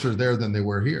were harsher there than they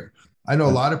were here. I know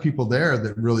a lot of people there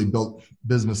that really built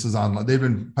businesses online. They've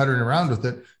been puttering around with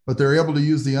it, but they're able to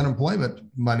use the unemployment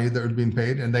money that was being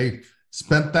paid, and they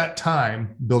spent that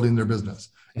time building their business.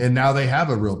 And now they have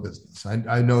a real business.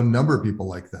 I know a number of people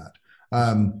like that.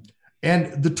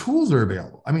 And the tools are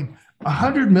available. I mean,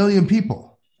 100 million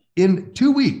people in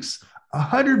 2 weeks,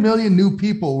 100 million new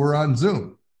people were on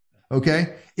Zoom.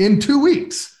 Okay. In 2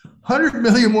 weeks, 100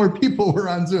 million more people were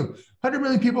on Zoom. 100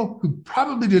 million people who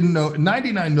probably didn't know,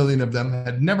 99 million of them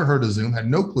had never heard of Zoom, had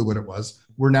no clue what it was,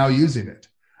 were now using it.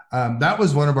 That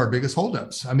was one of our biggest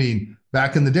holdups. I mean,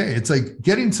 back in the day, it's like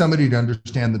getting somebody to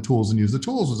understand the tools and use the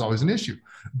tools was always an issue.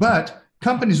 But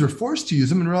companies were forced to use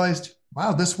them and realized,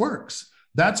 wow, this works.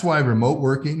 That's why remote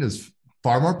working is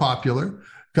far more popular. More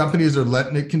companies are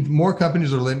letting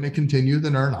it continue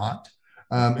than are not.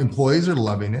 Employees are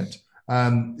loving it.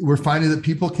 We're finding that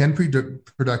people can be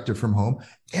productive from home,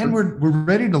 and we're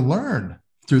ready to learn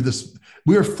through this.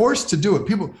 We were forced to do it.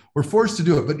 People were forced to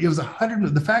do it, but it was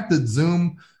 100. The fact that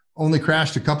Zoom only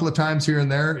crashed a couple of times here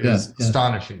and there is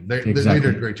astonishing. They did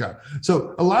a great job.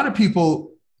 So a lot of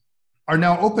people are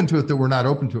now open to it that were not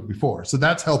open to it before. So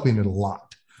that's helping it a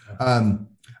lot.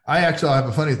 I have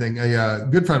a funny thing. A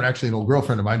good friend, actually an old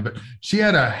girlfriend of mine, but she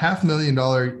had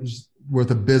 $500,000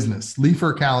 worth of business leave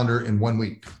her calendar in 1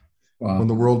 week. Wow. When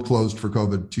the world closed for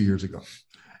COVID 2 years ago.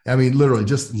 I mean, literally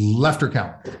just left her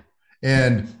calendar.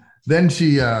 And then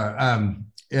she, and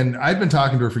I'd been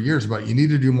talking to her for years about, you need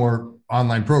to do more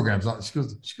online programs.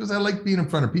 She goes, I like being in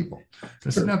front of people. I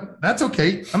said, no, that's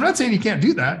okay. I'm not saying you can't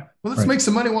do that, but let's make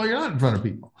some money while you're not in front of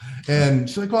people. And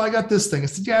she's like, well, I got this thing. I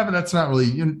said, yeah, but that's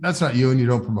not you, and you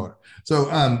don't promote it. So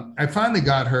I finally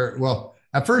got her. Well,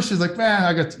 at first she's like,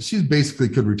 she basically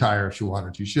could retire if she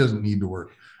wanted to. She doesn't need to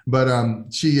work.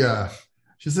 But she's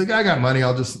like, I got money,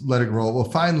 I'll just let it roll. Well,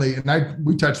 finally, and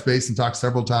we touched base and talked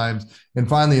several times. And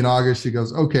finally in August, she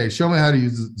goes, okay, show me how to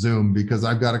use Zoom, because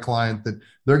I've got a client that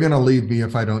they're going to leave me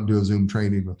if I don't do a Zoom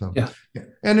training with them. Yeah.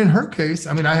 And in her case,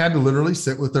 I mean, I had to literally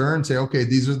sit with her and say, okay,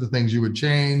 these are the things you would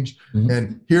change. Mm-hmm.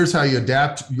 And here's how you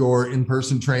adapt your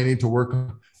in-person training to work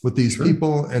with these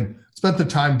people, and spent the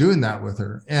time doing that with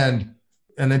her. And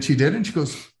then she did, and she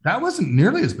goes, that wasn't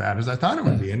nearly as bad as I thought it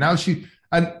would be. And now she's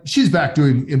back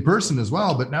doing in person as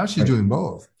well, but now she's doing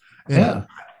both.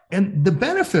 And the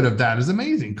benefit of that is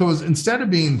amazing, because instead of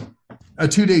being a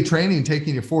 2-day training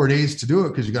taking you 4 days to do it,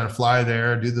 because you got to fly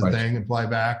there, do the thing and fly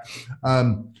back,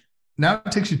 now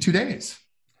it takes you 2 days.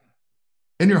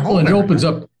 and your home. Well, and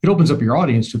it opens up your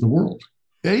audience to the world.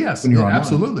 Yeah, yes, yeah,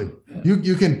 absolutely. Yeah.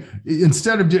 You can,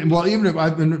 instead of doing, well, even if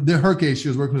in her case, she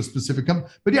was working with a specific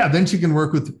company, but yeah, then she can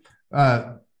work with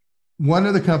one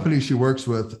of the companies she works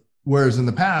with, whereas in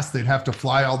the past, they'd have to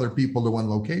fly all their people to one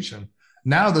location.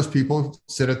 Now those people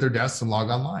sit at their desks and log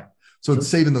online. So it's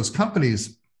saving those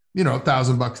companies,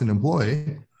 $1,000 an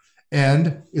employee,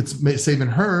 and it's saving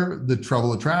her the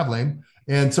trouble of traveling.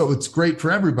 And so it's great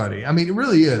for everybody. I mean, it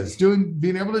really is.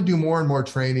 Being able to do more and more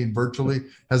training virtually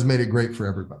has made it great for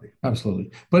everybody.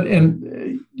 Absolutely.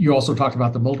 And you also talked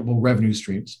about the multiple revenue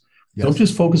streams. Yes. Don't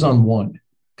just focus on one,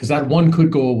 because that one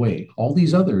could go away. All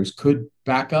these others could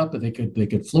back up, and they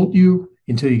could float you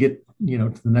until you get, to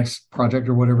the next project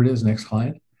or whatever it is, next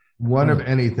client. One of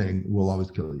anything will always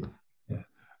kill you.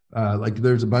 Yeah. Like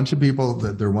there's a bunch of people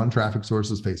that their one traffic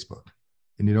source is Facebook.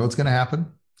 And you know what's going to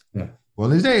happen? Yeah. Well,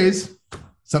 these days,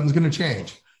 something's going to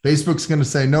change. Facebook's going to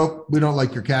say, nope, we don't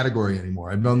like your category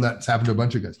anymore. I've known that's happened to a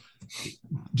bunch of guys.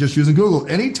 Just using Google.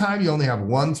 Anytime you only have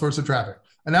one source of traffic.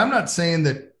 And I'm not saying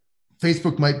that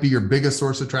Facebook might be your biggest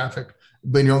source of traffic,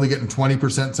 but you're only getting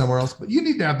 20% somewhere else. But you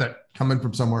need to have that coming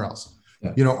from somewhere else.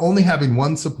 Yeah. Only having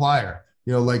one supplier,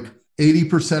 like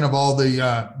 80% of all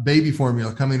the baby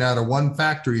formula coming out of one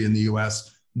factory in the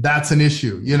US, that's an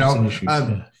issue. That's an issue.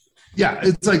 Yeah,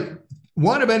 it's like,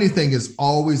 one of anything is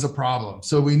always a problem.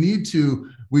 So we need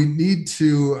to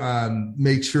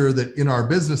make sure that in our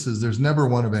businesses, there's never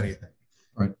one of anything.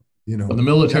 Right. Well, in the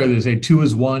military, they say 2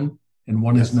 is 1 and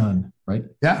 1 is none. Right.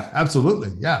 Yeah,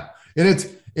 absolutely. Yeah.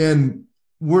 I'm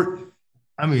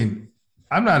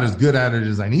not as good at it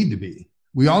as I need to be.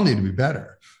 We all need to be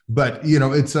better, but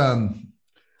it's,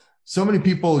 so many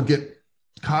people get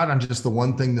caught on just the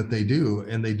one thing that they do,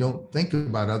 and they don't think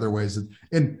about other ways.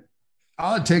 And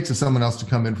all it takes is someone else to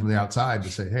come in from the outside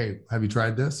to say, hey, have you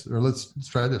tried this? Or let's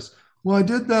try this. Well, I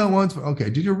did that once. Okay.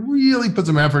 Did you really put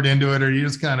some effort into it, or you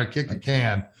just kind of kick a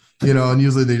can, and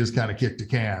usually they just kind of kick the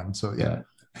can. So yeah.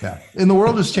 And the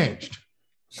world has changed.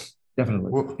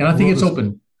 Definitely. And I think it's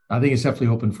open. I think it's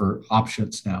definitely open for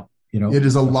options now. It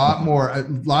is a lot more. A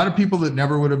lot of people that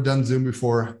never would have done Zoom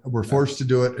before were forced to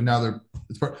do it. And now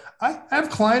I have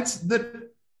clients that,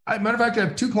 matter of fact, I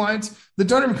have 2 clients that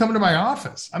don't even come to my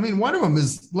office. I mean, one of them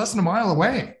is less than a mile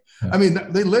away. Yeah. I mean,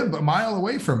 they live a mile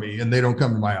away from me and they don't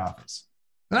come to my office.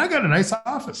 And I got a nice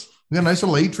office. We got a nice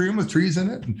little atrium with trees in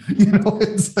it. And,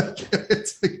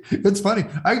 it's funny.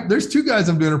 There's 2 guys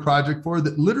I'm doing a project for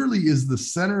that literally is the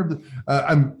center of the,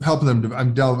 I'm helping them.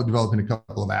 I'm developing a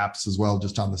couple of apps as well,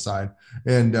 just on the side.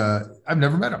 And I've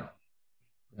never met them.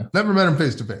 Yeah. Never met them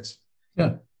face to face.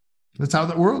 Yeah. That's how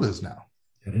the world is now.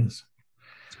 It is.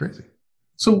 Crazy.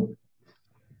 So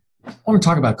I want to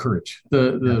talk about courage.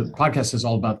 The podcast is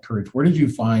all about courage. Where did you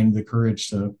find the courage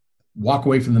to walk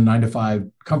away from the 9-to-5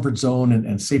 comfort zone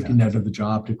and safety net of the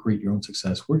job to create your own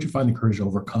success? Where did you find the courage to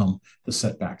overcome the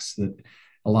setbacks that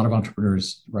a lot of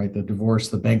entrepreneurs, right? The divorce,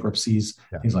 the bankruptcies,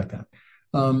 things like that.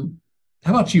 How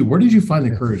about you? Where did you find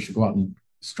the courage to go out and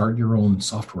start your own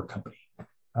software company?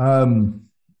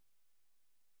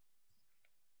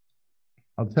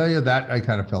 I'll tell you that I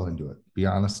kind of fell into it. Be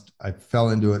honest, I fell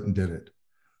into it and did it.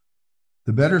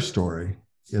 The better story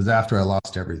is after I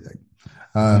lost everything.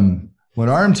 When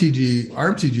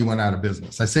RMTG went out of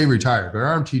business, I say retired, but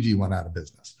RMTG went out of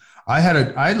business.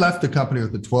 I left the company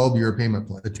with a 12-year payment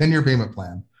plan, a 10-year payment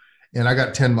plan, and I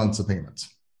got 10 months of payments.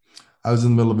 I was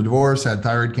in the middle of a divorce, had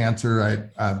thyroid cancer.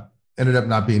 I ended up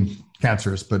not being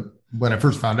cancerous, but when I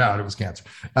first found out, it was cancer.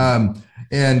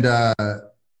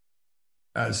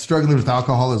 Struggling with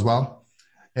alcohol as well.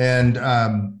 And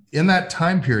in that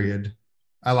time period,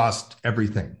 I lost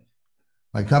everything.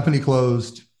 My company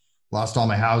closed, lost all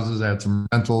my houses. I had some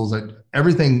rentals.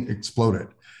 Everything exploded.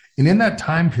 And in that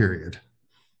time period,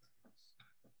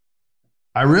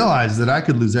 I realized that I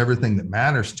could lose everything that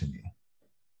matters to me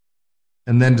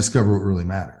and then discover what really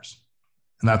matters.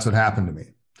 And that's what happened to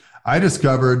me. I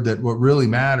discovered that what really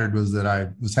mattered was that I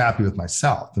was happy with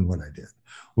myself and what I did.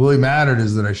 What really mattered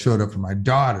is that I showed up for my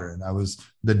daughter and I was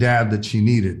the dad that she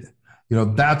needed.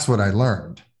 That's what I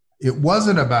learned. It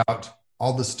wasn't about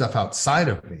all the stuff outside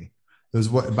of me. It was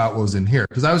about what was in here,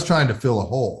 because I was trying to fill a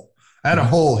hole. I had a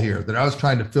hole here that I was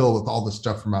trying to fill with all the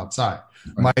stuff from outside.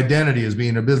 Right. My identity as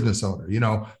being a business owner,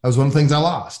 that was one of the things I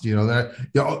lost, you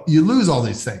lose all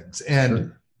these things.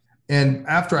 And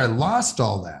after I lost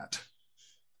all that,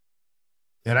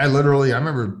 and I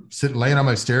remember laying on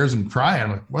my stairs and crying.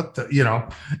 I'm like, what the,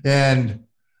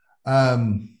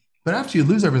 but after you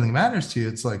lose everything that matters to you,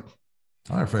 it's like,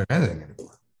 I'm not afraid of anything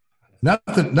anymore.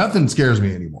 Nothing scares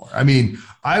me anymore. I mean,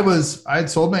 I had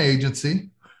sold my agency,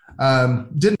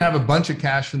 didn't have a bunch of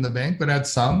cash in the bank, but had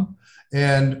some.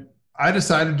 And I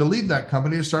decided to leave that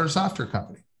company to start a software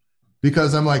company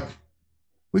because I'm like,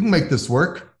 we can make this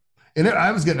work. And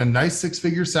I was getting a nice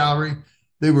 6-figure salary.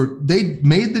 They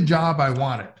made the job I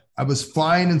wanted. I was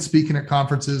flying and speaking at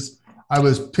conferences. I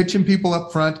was pitching people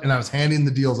up front and I was handing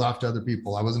the deals off to other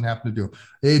people. I wasn't having to do it.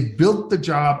 They built the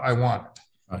job I wanted.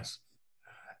 Nice.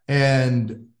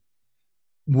 And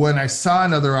when I saw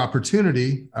another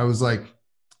opportunity, I was like,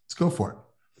 let's go for it.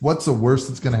 What's the worst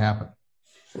that's going to happen?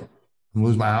 I'm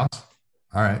lose my house.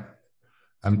 All right.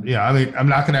 I'm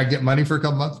not going to get money for a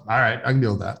couple months. All right. I can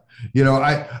deal with that.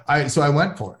 So I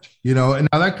went for it, and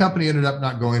now that company ended up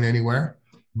not going anywhere,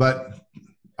 but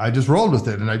I just rolled with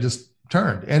it and I just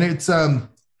turned. And it's,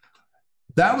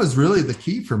 that was really the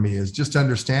key for me, is just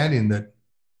understanding that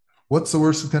what's the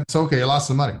worst? It's okay. I lost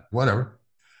some money, whatever.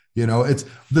 It's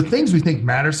the things we think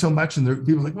matter so much. And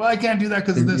people are like, well, I can't do that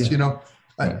because of this,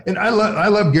 And I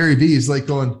love Gary Vee. He's like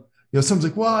going, someone's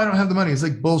like, well, I don't have the money. It's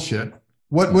like, bullshit.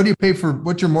 What do you pay for?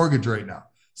 What's your mortgage right now?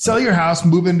 Sell your house,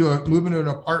 move into an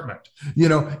apartment.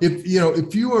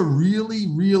 If you are really,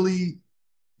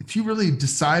 if you really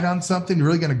decide on something, you're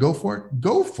really going to go for it.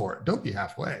 Go for it. Don't be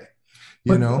halfway.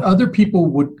 Other people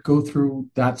would go through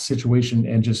that situation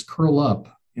and just curl up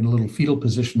in a little fetal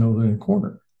position over in a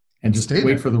corner and just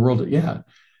wait for the world to,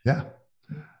 yeah.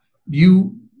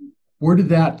 Where did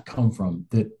that come from?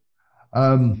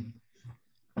 Well,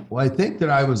 I think that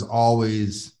I've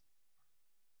always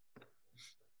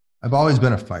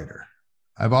been a fighter.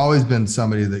 I've always been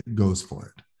somebody that goes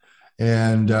for it.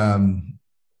 And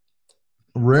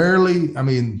rarely,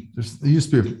 here's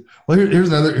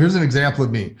an example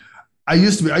of me. I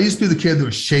used to be the kid that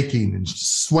was shaking and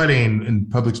sweating in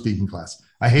public speaking class.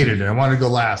 I hated it. I wanted to go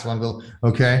last.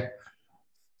 Okay.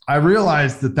 I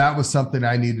realized that was something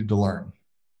I needed to learn.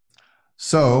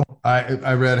 So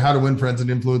I read How to Win Friends and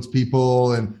Influence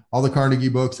People and all the Carnegie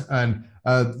books and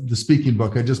the speaking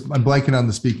book. I'm blanking on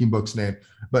the speaking book's name,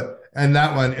 and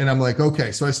that one. And I'm like,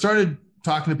 okay. So I started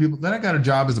talking to people. Then I got a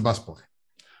job as a busboy.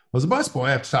 As a busboy,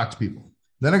 I have to talk to people.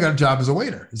 Then I got a job as a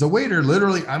waiter. As a waiter,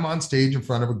 literally, I'm on stage in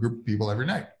front of a group of people every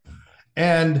night.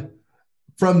 And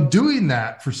from doing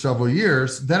that for several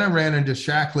years, then I ran into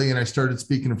Shackley and I started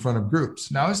speaking in front of groups.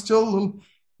 Now I was still a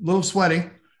little sweaty,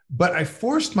 but I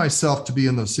forced myself to be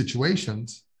in those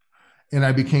situations, and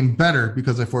I became better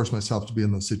because I forced myself to be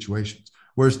in those situations.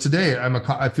 Whereas today,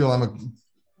 I feel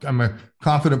I'm a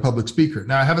confident public speaker.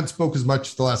 Now I haven't spoke as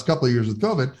much the last couple of years with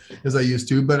COVID as I used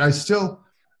to, but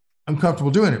I'm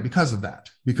comfortable doing it because of that,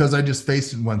 because I just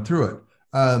faced it and went through it.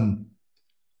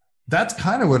 That's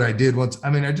kind of what I did once.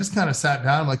 I just kind of sat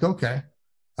down. I'm like, okay,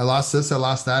 I lost this, I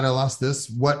lost that, I lost this.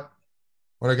 What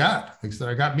I got? Like I said,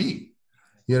 I got me.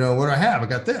 What do I have? I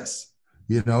got this,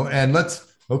 and let's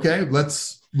look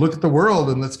at the world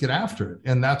and let's get after it.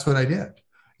 And that's what I did.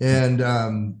 And,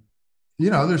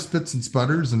 there's spits and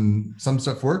sputters, and some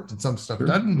stuff worked and some stuff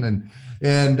doesn't.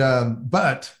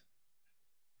 But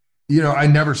I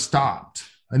never stopped.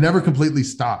 I never completely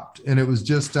stopped. And it was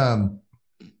just, it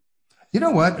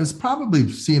was probably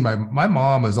seeing my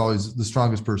mom was always the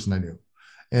strongest person I knew.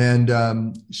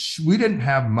 And we didn't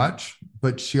have much,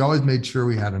 but she always made sure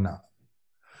we had enough.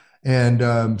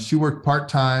 And she worked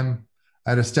part-time.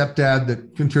 I had a stepdad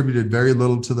that contributed very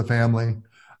little to the family.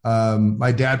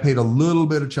 My dad paid a little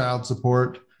bit of child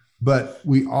support, but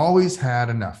we always had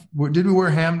enough. Did we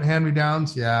wear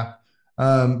hand-me-downs? Yeah.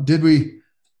 Did we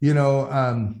eat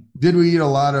a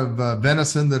lot of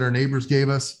venison that our neighbors gave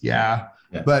us? Yeah.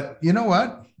 But you know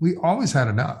what? We always had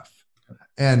enough.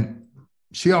 And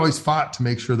she always fought to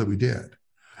make sure that we did.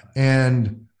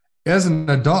 And as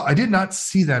an adult, I did not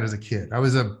see that as a kid. I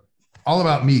was a all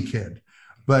about me kid.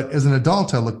 But as an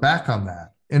adult, I look back on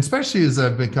that, and especially as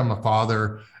I've become a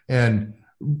father and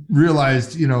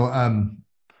realized,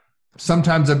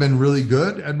 sometimes I've been really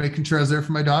good at making sure I was there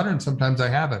for my daughter, and sometimes I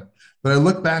haven't. But I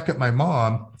look back at my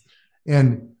mom,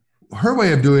 and her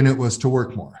way of doing it was to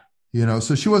work more,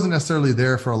 so she wasn't necessarily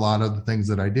there for a lot of the things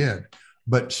that I did,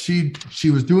 but she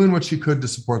was doing what she could to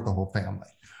support the whole family.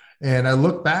 And I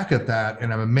look back at that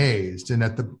and I'm amazed, and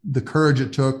at the courage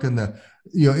it took and the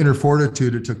inner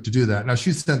fortitude it took to do that. Now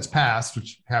she's since passed,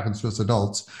 which happens to us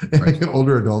adults, right.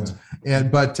 Older adults. Yeah.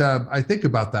 But I think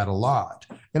about that a lot.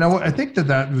 And I think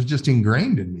that was just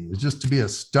ingrained in me, is just to be a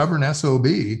stubborn SOB.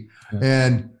 Yeah.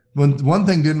 And when one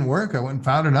thing didn't work, I went and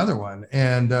found another one.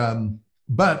 And,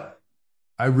 but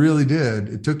I really did.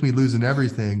 It took me losing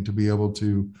everything to be able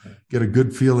to get a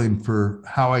good feeling for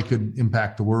how I could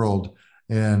impact the world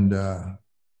and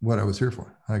what I was here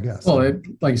for, I guess. Well,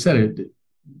 like you said,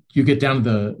 you get down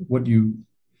to what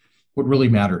really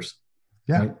matters.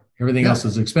 Yeah. Right? Everything else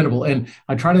is expendable. And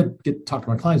I try to talk to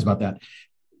my clients about that.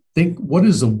 think, what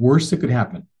is the worst that could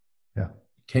happen? Yeah.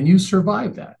 Can you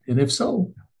survive that? And if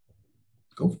so,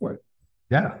 go for it.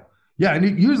 Yeah. Yeah.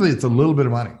 And usually it's a little bit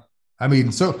of money. I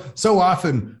mean, so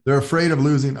often they're afraid of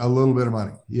losing a little bit of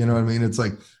money. You know what I mean? It's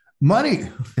like money.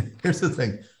 Here's the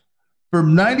thing. For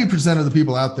 90% of the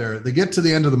people out there, they get to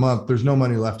the end of the month, there's no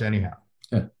money left anyhow.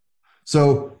 Yeah.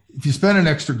 So if you spend an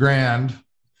extra $1,000,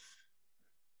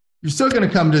 you're still going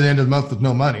to come to the end of the month with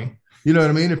no money. You know what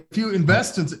I mean? If you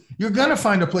invest in, you're going to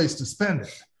find a place to spend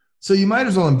it. So you might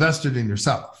as well invest it in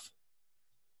yourself,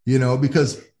 you know,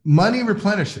 because money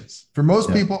replenishes. For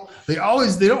most people, they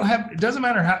don't have, it doesn't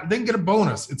matter how, they can get a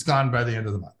bonus. It's gone by the end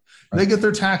of the month. Right. They get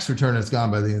their tax return. It's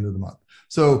gone by the end of the month.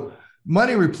 So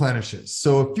money replenishes.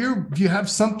 So if you have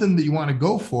something that you want to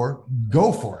go for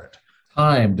it.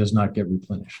 Time does not get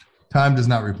replenished. Time does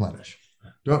not replenish.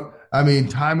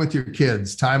 Time with your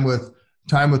kids, time with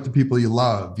the people you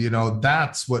love, you know,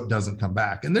 that's what doesn't come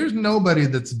back. And there's nobody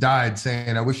that's died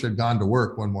saying, I wish I'd gone to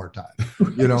work one more time.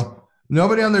 Right. You know,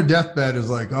 nobody on their deathbed is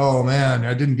like, oh man,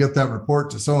 I didn't get that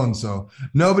report to so-and-so.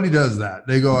 Nobody does that.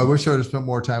 They go, I wish I would have spent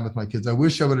more time with my kids. I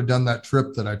wish I would have done that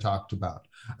trip that I talked about.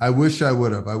 I wish I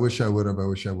would have.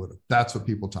 That's what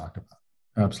people talk about.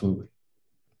 Absolutely.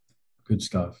 Good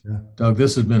stuff. Yeah. Doug,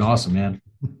 this has been awesome, man.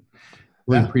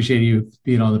 Really appreciate you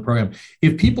being on the program.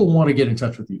 If people want to get in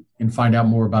touch with you and find out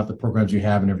more about the programs you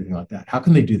have and everything like that, how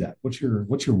can they do that? What's your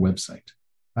website?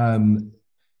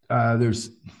 There's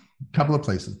a couple of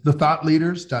places.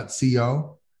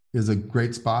 Thethoughtleaders.co is a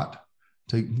great spot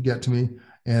to get to me.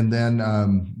 And then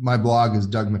my blog is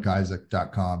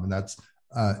dougmcisaac.com, and that's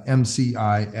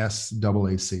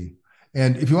MCISAAC.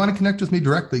 And if you want to connect with me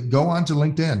directly, go on to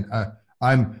LinkedIn.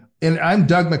 I'm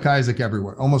Doug McIsaac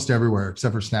everywhere, almost everywhere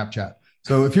except for Snapchat.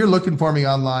 So if you're looking for me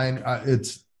online,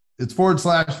 it's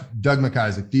 /Doug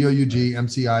McIsaac,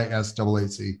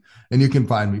 DOUGMCISAAC, and you can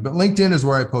find me. But LinkedIn is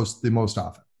where I post the most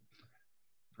often.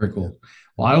 Very cool.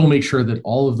 Well, I will make sure that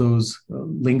all of those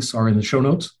links are in the show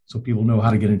notes so people know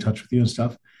how to get in touch with you and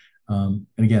stuff. And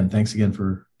again, thanks again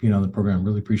for being on the program.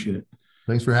 Really appreciate it.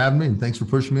 Thanks for having me, and thanks for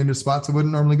pushing me into spots I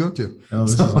wouldn't normally go to. Oh,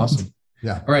 this is awesome.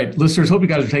 Yeah. All right, listeners, hope you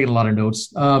guys are taking a lot of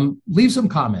notes. Leave some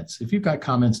comments. If you've got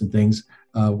comments and things,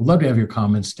 we'd love to have your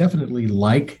comments. Definitely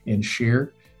like and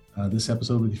share this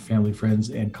episode with your family, friends,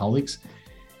 and colleagues.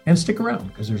 And stick around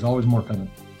because there's always more coming.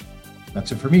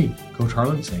 That's it for me, Coach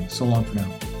Harlan, saying so long for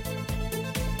now.